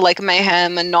going to like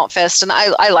Mayhem and Knotfest, and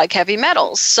I like heavy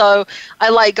metal. So I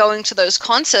like going to those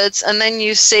concerts, and then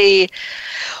you see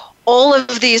all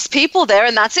of these people there,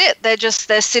 and that's it. They're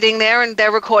sitting there and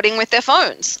they're recording with their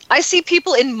phones. I see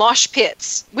people in mosh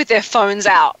pits with their phones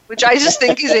out, which I just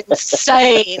think is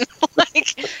insane.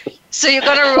 So you're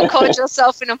going to record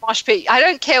yourself in a mosh pit. I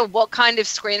don't care what kind of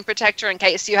screen protector and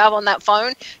case you have on that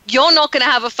phone. You're not going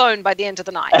to have a phone by the end of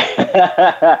the night.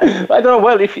 I don't know.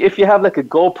 Well, if you have like a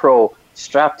GoPro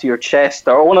strapped to your chest,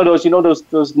 or one of those,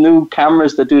 those new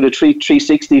cameras that do the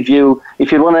 360 view,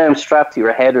 if you had one of them strapped to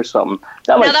your head or something,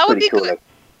 that would be cool. Good.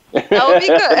 That would be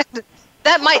good.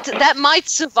 That might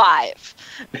survive.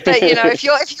 But if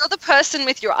you're the person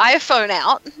with your iPhone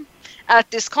out at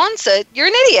this concert, you're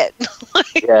an idiot.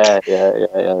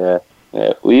 Yeah.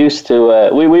 We used to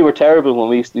we were terrible when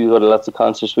we used to go to lots of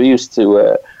concerts. We used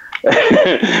to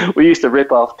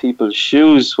rip off people's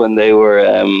shoes when they were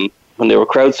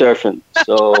crowd surfing.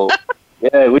 So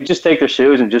we'd just take their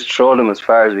shoes and just throw them as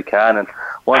far as we can. And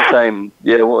one time,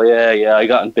 I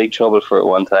got in big trouble for it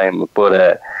one time,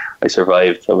 but I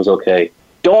survived. I was okay.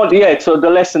 So the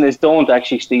lesson is don't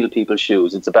actually steal people's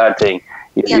shoes. It's a bad thing.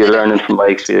 You're learning from my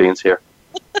experience here.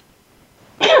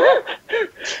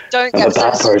 Don't I'm a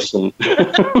bad person.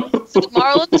 The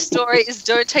moral of the story is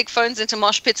don't take phones into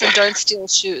mosh pits and don't steal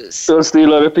shoes. Don't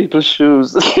steal other people's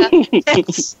shoes.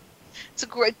 It's a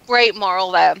great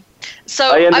moral there.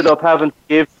 So I ended up having to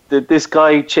give this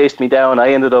guy chased me down.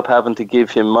 I ended up having to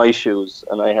give him my shoes,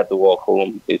 and I had to walk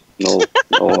home.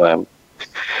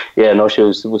 No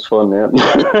shoes. It was fun. Yeah.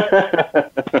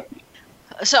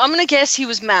 So I'm gonna guess he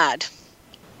was mad.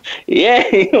 Yeah,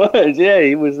 he was. Yeah,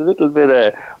 he was a little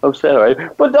bit upset, right?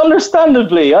 But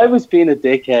understandably, I was being a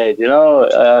dickhead.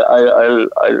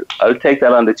 I'll take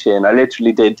that on the chin. I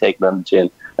literally did take it on the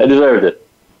chin. I deserved it.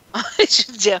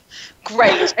 Yeah,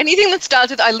 great. Anything that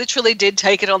starts with "I literally did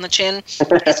take it on the chin,"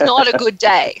 it's not a good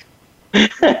day.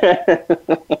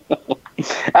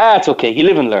 It's okay. You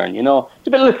live and learn,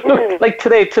 But look, like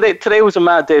today was a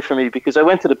mad day for me because I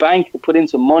went to the bank to put in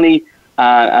some money,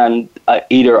 and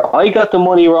either I got the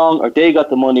money wrong or they got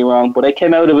the money wrong. But I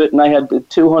came out of it and I had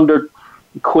 200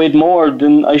 quid more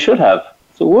than I should have.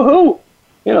 So woohoo,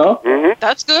 Mm-hmm.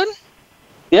 That's good.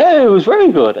 Yeah, it was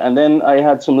very good. And then I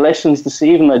had some lessons this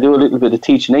evening. I do a little bit of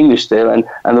teaching English still, and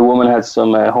the woman had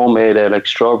some homemade like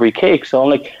strawberry cake. So I'm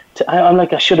like,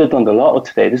 I should have done the lotto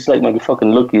today. This is like my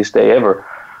fucking luckiest day ever.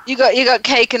 You got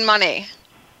cake and money.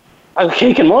 I got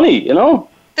cake and money, And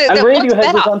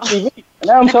Radiohead was on TV. And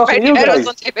now I'm talking to you guys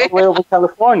all the way over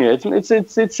California.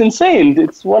 It's insane.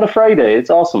 It's what a Friday. It's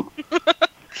awesome.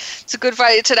 It's a good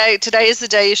Friday today. Today is the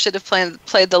day you should have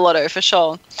played the lotto for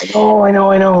sure. I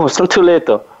know. It's still too late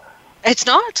though. It's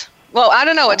not? Well, I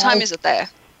don't know. What time is it there?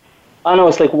 I know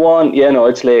it's like 1. Yeah, no,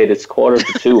 it's late. It's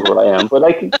 1:45 where I am. But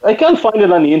I can't find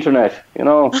it on the internet,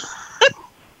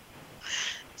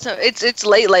 So it's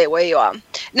late where you are.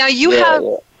 Now you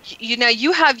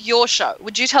have your show.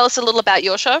 Would you tell us a little about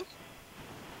your show?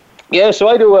 Yeah, so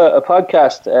I do a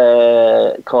podcast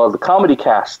called The Comedy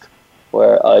Cast,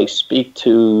 where I speak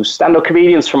to stand-up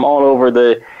comedians from all over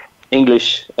the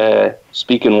English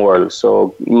speaking world.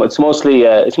 So it's mostly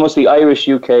Irish,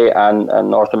 UK, and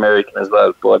North American as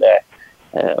well. But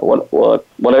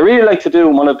what I really like to do,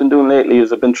 and what I've been doing lately,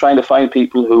 is I've been trying to find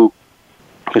people who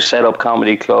set up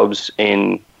comedy clubs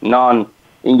in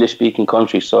non-English speaking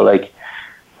countries. So like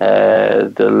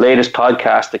the latest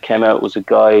podcast that came out was a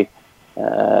guy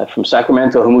from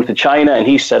Sacramento who moved to China, and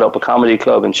he set up a comedy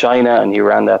club in China, and he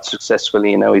ran that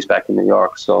successfully, and now he's back in New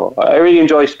York. So I really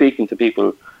enjoy speaking to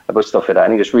people about stuff like that. I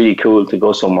think it's really cool to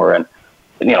go somewhere and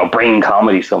bring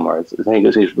comedy somewhere. I think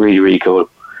it's really, really cool.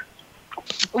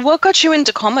 What got you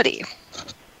into comedy?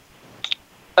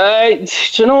 I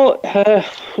don't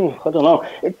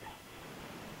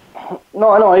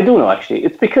know. I do know actually.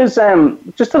 It's because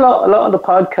just a lot of the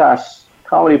podcasts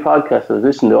comedy podcasts I was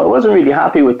listening to, I wasn't really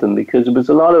happy with them because there was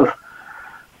a lot of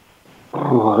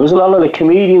the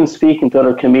comedians speaking to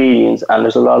other comedians, and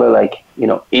there's a lot of like, you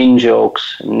know, in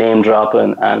jokes, name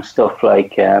dropping, and stuff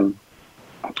like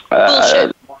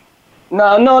bullshit.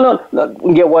 No.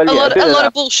 Get wild. A lot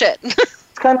of bullshit. It's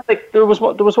kind of like there was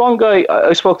one guy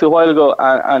I spoke to a while ago,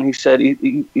 and he said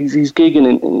he's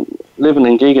gigging living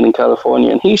and gigging in California,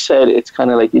 and he said it's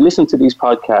kind of like you listen to these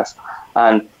podcasts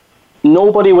and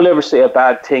nobody will ever say a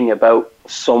bad thing about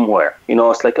somewhere. You know,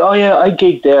 it's like, oh yeah, I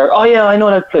gigged there. Oh yeah, I know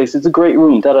that place. It's a great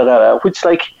room. Da da da da. Which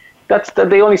like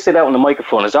they only say that when the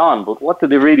microphone is on. But what do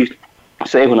they really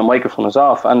say when the microphone is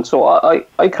off? And so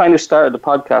I kind of started the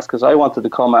podcast because I wanted to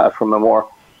come at it from a more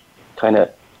kind of,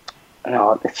 you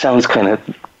know, it sounds kind of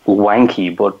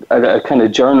wanky, but a kind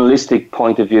of journalistic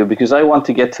point of view, because I want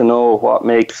to get to know what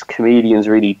makes comedians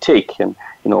really tick, and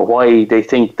you know why they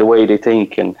think the way they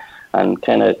think, and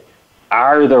kind of,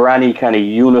 are there any kind of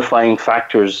unifying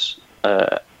factors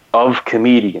of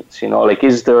comedians? You know, like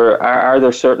are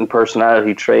there certain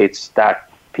personality traits that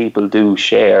people do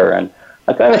share? And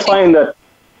I kind of find that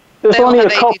there's only a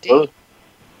couple.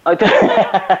 I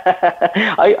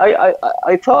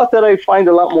thought that I'd find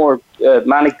a lot more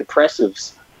manic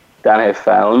depressives than I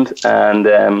found, and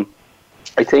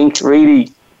I think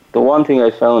really the one thing I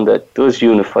found that does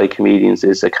unify comedians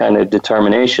is a kind of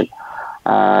determination,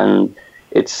 and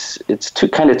it's two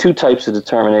types of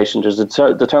determination. There's a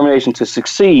determination to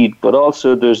succeed, but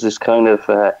also there's this kind of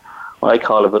what I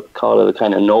call it a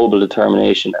kind of noble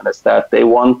determination, and it's that they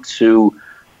want to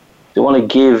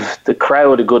give the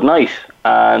crowd a good night.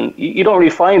 And you don't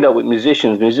really find that with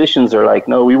musicians. Musicians are like,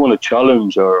 no, we want to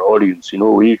challenge our audience. You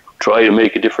know, we try to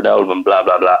make a different album, blah,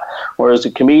 blah, blah. Whereas a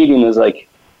comedian is like,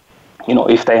 you know,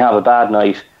 if they have a bad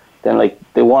night, then like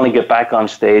they want to get back on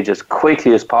stage as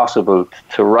quickly as possible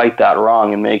to right that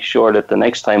wrong and make sure that the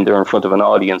next time they're in front of an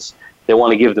audience, they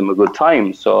want to give them a good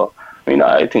time. So, I mean,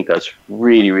 I think that's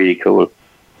really, really cool.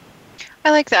 I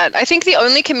like that. I think the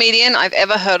only comedian I've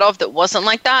ever heard of that wasn't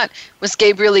like that was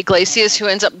Gabriel Iglesias, who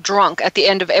ends up drunk at the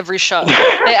end of every show.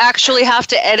 They actually have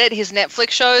to edit his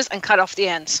Netflix shows and cut off the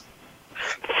ends.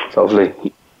 Lovely.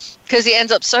 Because he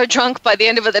ends up so drunk by the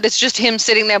end of it that it's just him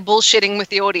sitting there bullshitting with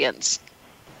the audience.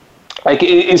 Like,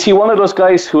 is he one of those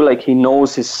guys who, like, he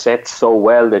knows his set so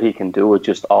well that he can do it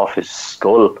just off his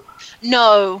skull?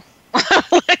 No.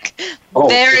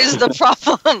 There is the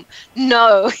problem.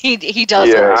 No, he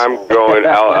doesn't. Yeah,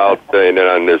 I'll say that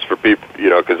on this for people, you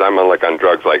know, because I'm on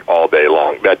drugs like all day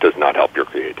long. That does not help your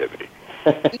creativity.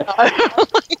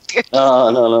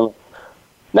 No,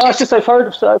 it's just I've heard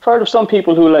of some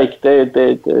people who like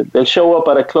they'll show up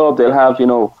at a club. They'll have, you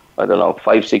know, I don't know,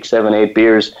 5, 6, 7, 8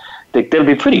 beers. They'll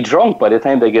be pretty drunk by the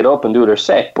time they get up and do their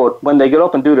set. But when they get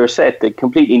up and do their set, they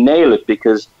completely nail it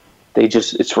because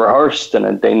it's rehearsed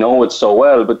and they know it so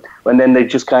well. But when then they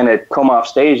just kind of come off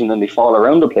stage and then they fall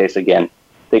around the place again,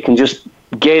 they can just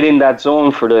get in that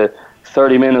zone for the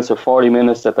 30 minutes or 40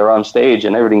 minutes that they're on stage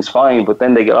and everything's fine. But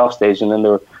then they get off stage and then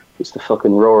they're just a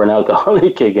fucking roaring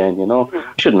alcoholic again, you know?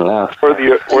 Shouldn't laugh. Or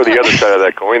the other side of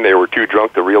that coin, they were too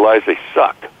drunk to realize they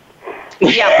sucked.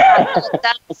 Yeah,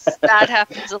 that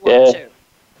happens a lot too.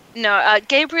 No,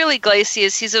 Gabriel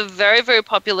Iglesias, he's a very, very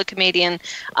popular comedian.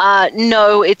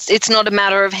 No, it's not a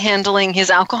matter of handling his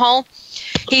alcohol.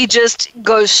 He just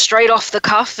goes straight off the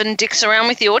cuff and dicks around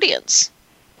with the audience.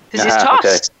 Because he's tough.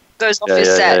 Okay. Goes off his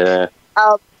set.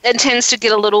 And tends to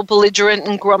get a little belligerent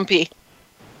and grumpy.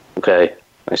 Okay,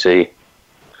 I see.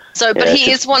 So, but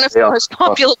he is one of the most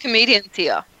popular comedians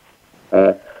here.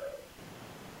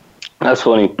 That's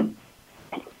funny.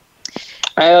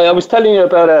 I was telling you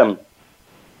about a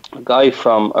guy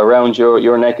from around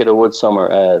your neck of the woods somewhere,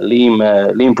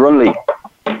 Liam Brunley.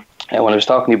 When I was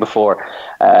talking to you before,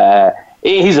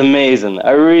 he's amazing.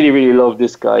 I really, really love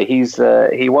this guy. He was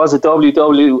a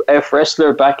WWF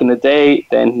wrestler back in the day.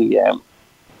 Then he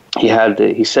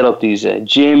set up these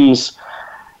gyms.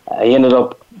 He ended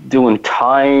up doing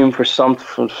time for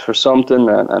something,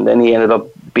 and then he ended up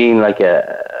being like an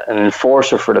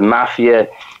enforcer for the mafia.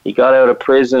 He got out of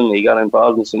prison. He got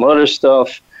involved in some other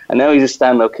stuff. And now he's a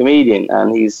stand-up comedian,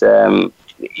 and he's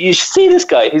you should see this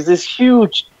guy. He's this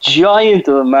huge giant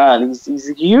of a man. He's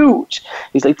huge.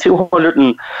 He's like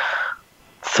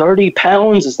 230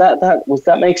 pounds. Does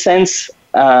that make sense?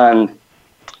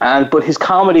 But his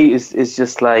comedy is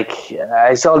just like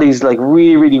it's all these like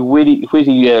really, really witty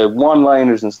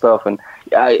one-liners and stuff. And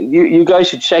you guys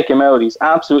should check him out. He's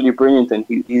absolutely brilliant, and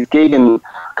he's gigging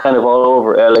kind of all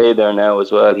over LA there now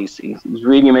as well. He's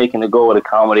really making a go at a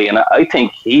comedy, and I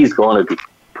think he's going to be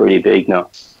pretty big now.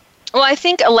 Well, I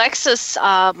think Alexis,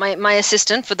 my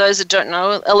assistant, for those that don't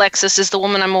know, Alexis is the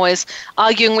woman I'm always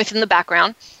arguing with in the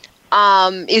background,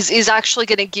 is actually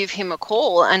going to give him a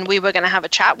call, and we were going to have a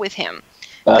chat with him.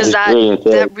 Because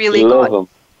that really got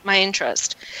my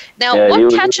interest. Now,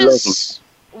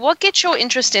 what gets your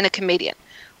interest in a comedian?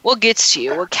 What gets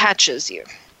you? What catches you?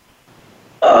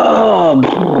 I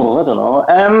don't know.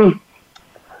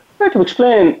 Hard to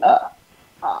explain.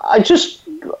 I just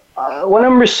when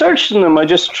I'm researching them, I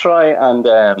just try and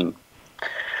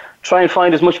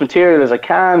find as much material as I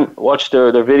can. Watch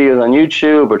their videos on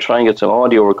YouTube or try and get some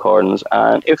audio recordings.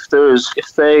 And if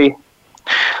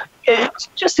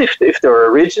they're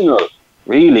original,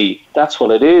 really, that's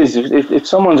what it is. If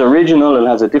someone's original and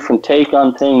has a different take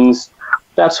on things,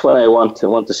 that's when I want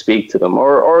to speak to them.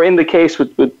 Or in the case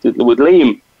with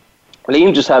Liam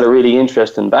just had a really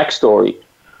interesting backstory.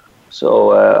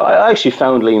 So I actually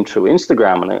found Liam through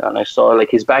Instagram, and I saw like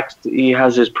he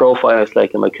has his profile. It's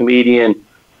like I'm a comedian,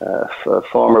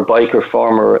 former biker,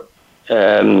 former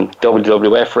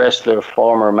WWF wrestler,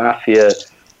 former mafia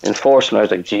enforcer. I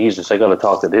was like, Jesus, I got to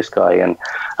talk to this guy. And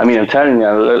I mean, I'm telling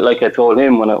you, like I told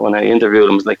him when I interviewed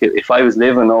him, like if I was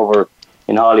living over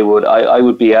in Hollywood, I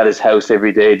would be at his house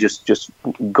every day, just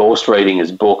ghostwriting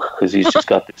his book, because he's just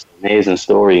got this amazing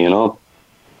story, you know.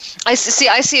 I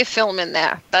see a film in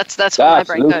there. That's where my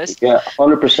brain goes. Yeah,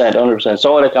 100%.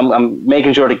 So like I'm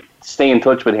making sure to stay in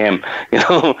touch with him, you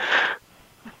know.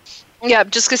 Yeah,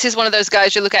 just because he's one of those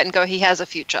guys you look at and go, he has a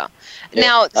future. Yeah,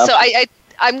 now, absolutely. So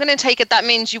I'm going to take it that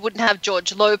means you wouldn't have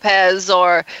George Lopez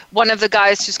or one of the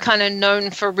guys who's kind of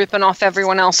known for ripping off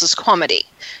everyone else's comedy.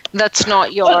 That's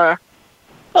not your...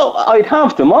 Well, I'd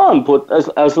have them on, but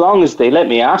as long as they let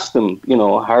me ask them, you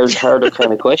know, harder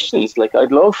kind of questions. Like,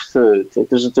 I'd love to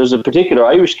there's a particular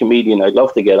Irish comedian I'd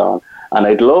love to get on, and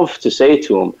I'd love to say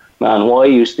to him, man, why are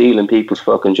you stealing people's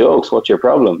fucking jokes? What's your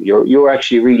problem? You're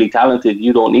actually really talented.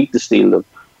 You don't need to steal them.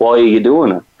 Why are you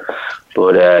doing it?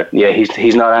 But yeah,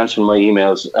 he's not answering my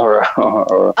emails or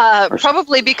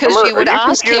probably because Summer, you would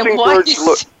ask him why.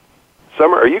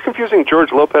 Summer, are you confusing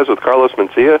George Lopez with Carlos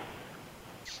Mencia?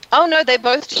 Oh no, they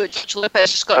both do it. George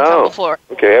Lopez just got in trouble for it.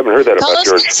 Okay, I haven't heard that about George.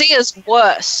 Carlos Mencia's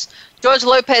worse. George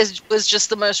Lopez was just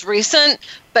the most recent,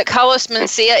 but Carlos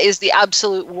Mencia is the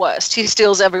absolute worst. He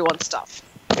steals everyone's stuff.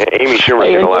 And Amy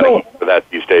Schumer's getting a lot of heat for that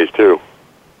these days too.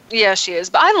 Yeah, she is.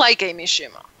 But I like Amy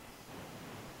Schumer.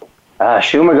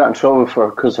 Schumer got in trouble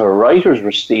because her writers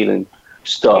were stealing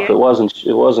stuff. Yeah. It wasn't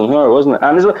her, wasn't it?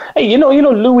 And it's like, hey, you know,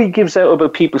 Louis gives out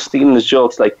about people stealing his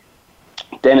jokes. Like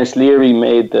Dennis Leary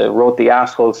wrote the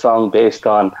Asshole song based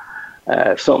on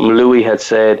something Louis had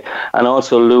said, and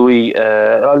also Louis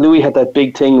had that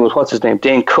big thing with what's his name,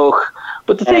 Dane Cook.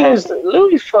 But the thing is,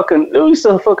 Louis so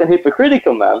fucking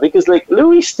hypocritical, man, because like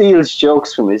Louis steals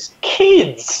jokes from his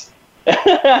kids.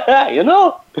 You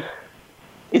know,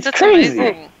 it's That's crazy.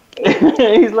 Amazing.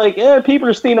 He's like, yeah, people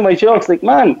are stealing my jokes. Like,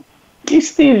 man, you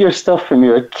steal your stuff from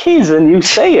your kids and you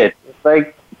say it.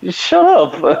 Like, shut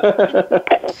up.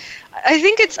 I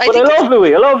love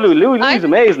Louis. Louis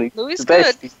amazing. Louis is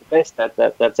good. He's the best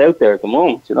that's out there at the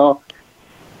moment, you know.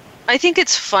 I think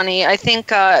it's funny. I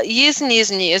think years and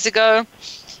years ago,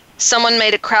 someone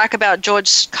made a crack about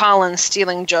George Carlin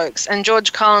stealing jokes. And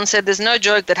George Carlin said, there's no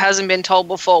joke that hasn't been told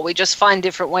before. We just find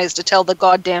different ways to tell the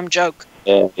goddamn joke.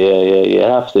 Yeah. You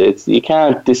have to. You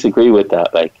can't disagree with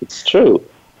that. Like, it's true,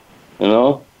 you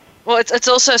know. Well, it's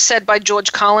also said by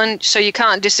George Carlin, so you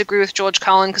can't disagree with George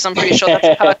Carlin because I'm pretty sure that's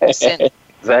a cardinal sin.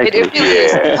 Exactly. It really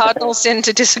is a cardinal sin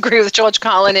to disagree with George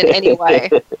Carlin in any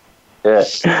way. Yeah.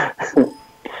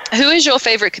 Who is your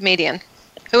favorite comedian?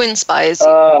 Who inspires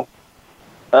you?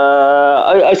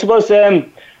 I suppose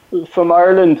from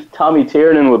Ireland, Tommy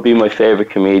Tiernan would be my favorite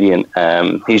comedian.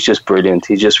 He's just brilliant.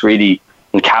 He just really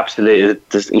encapsulates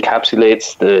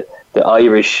the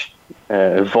Irish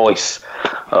voice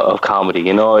of comedy.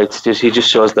 You know, he just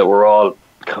shows that we're all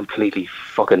completely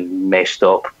fucking messed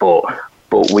up, but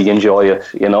we enjoy it.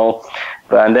 You know,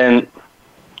 and then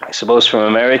I suppose from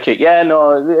America,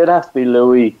 it'd have to be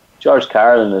Louis, George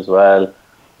Carlin as well.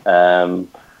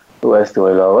 Who else do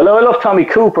I love? I love Tommy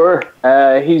Cooper.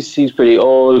 He's pretty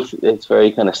old. It's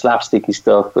very kind of slapsticky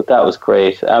stuff, but that was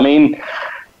great. I mean,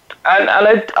 and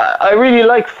I really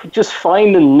like just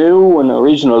finding new and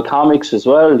original comics as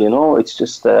well. You know, it's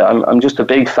just I'm just a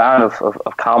big fan of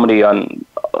comedy on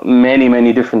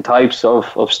many different types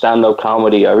of stand-up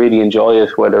comedy. I really enjoy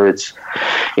it, whether it's,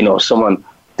 you know, someone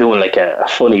doing like a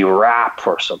funny rap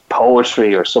or some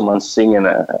poetry or someone singing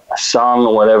a song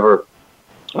or whatever.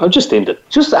 I'm just into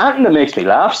just anything that makes me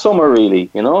laugh somewhere,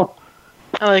 really, you know.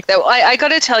 I like that. I got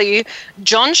to tell you,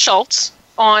 John Schultz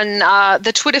on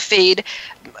the Twitter feed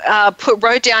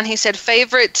wrote down, he said,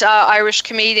 favorite Irish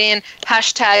comedian,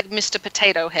 hashtag Mr.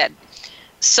 Potato Head.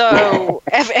 So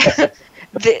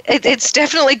it's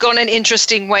definitely gone an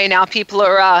interesting way now. People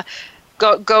are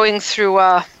going through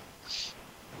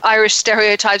Irish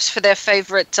stereotypes for their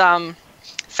favorite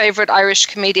Irish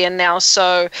comedian now.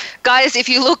 So, guys, if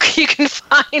you look, you can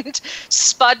find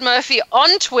Spud Murphy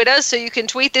on Twitter, so you can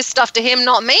tweet this stuff to him,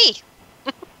 not me.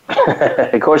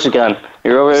 Of course you can.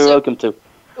 You're very welcome to.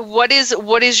 What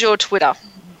is your Twitter?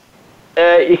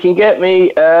 You can get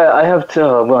me. I have to.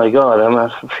 Oh my God, I'm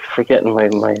forgetting my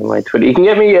Twitter. You can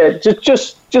get me.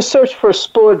 Just search for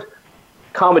Spud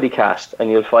Comedy Cast, and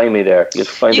you'll find me there. You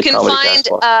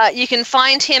can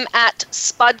find him at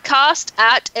Spudcast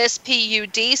at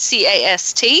SPUDCAST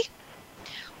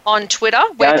on Twitter.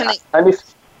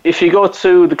 If you go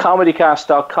to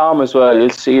thecomedycast.com as well,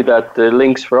 you'll see that the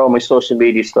links for all my social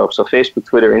media stuff, so Facebook,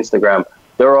 Twitter, Instagram,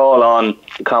 they're all on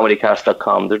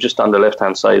thecomedycast.com. They're just on the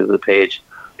left-hand side of the page.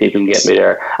 People can get me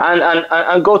there.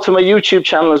 And go to my YouTube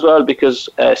channel as well, because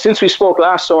since we spoke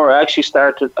last summer, I've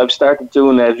started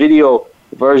doing video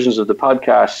versions of the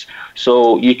podcast,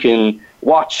 so you can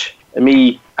watch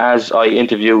me as I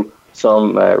interview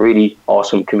some really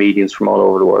awesome comedians from all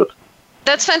over the world.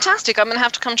 That's fantastic. I'm going to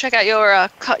have to come check out your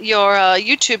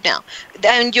YouTube now.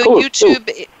 And your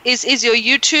YouTube, is your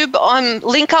YouTube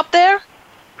link up there?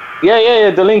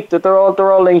 Yeah. The link that they're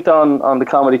all linked on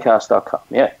thecomedycast.com.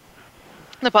 Yeah.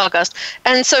 The podcast.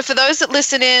 And so for those that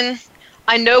listen in,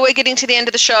 I know we're getting to the end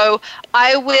of the show.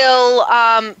 I will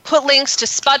put links to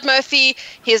Spud Murphy,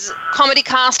 his comedy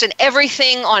cast, and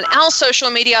everything on our social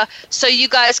media so you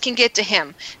guys can get to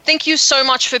him. Thank you so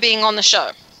much for being on the show.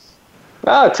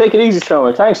 Take it easy,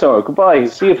 Summer. Thanks, Summer. Goodbye.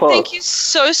 See you, Paul. Thank you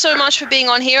so much for being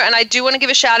on here. And I do want to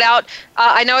give a shout out.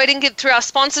 I know I didn't get through our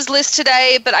sponsors list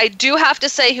today, but I do have to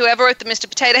say, whoever wrote the Mr.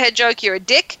 Potato Head joke, you're a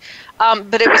dick.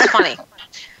 But it was funny.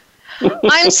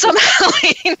 I'm Summer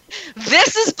Helene.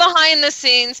 This is Behind the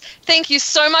Scenes. Thank you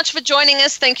so much for joining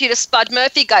us. Thank you to Spud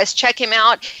Murphy. Guys, check him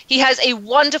out. He has a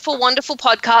wonderful, wonderful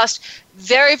podcast.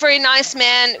 Very, very nice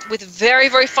man with very,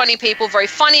 very funny people. Very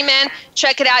funny man.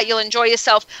 Check it out. You'll enjoy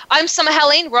yourself. I'm Summer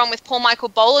Helene. We're on with Paul Michael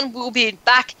Boland. We'll be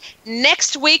back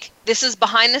next week. This is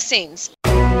Behind the Scenes.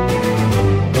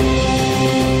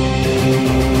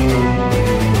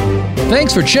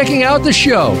 Thanks for checking out the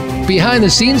show. Behind the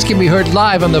Scenes can be heard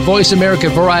live on the Voice America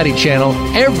Variety Channel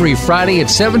every Friday at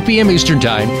 7 p.m. Eastern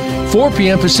Time, 4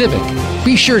 p.m. Pacific.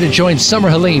 Be sure to join Summer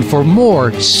Helene for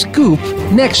more Scoop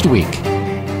next week.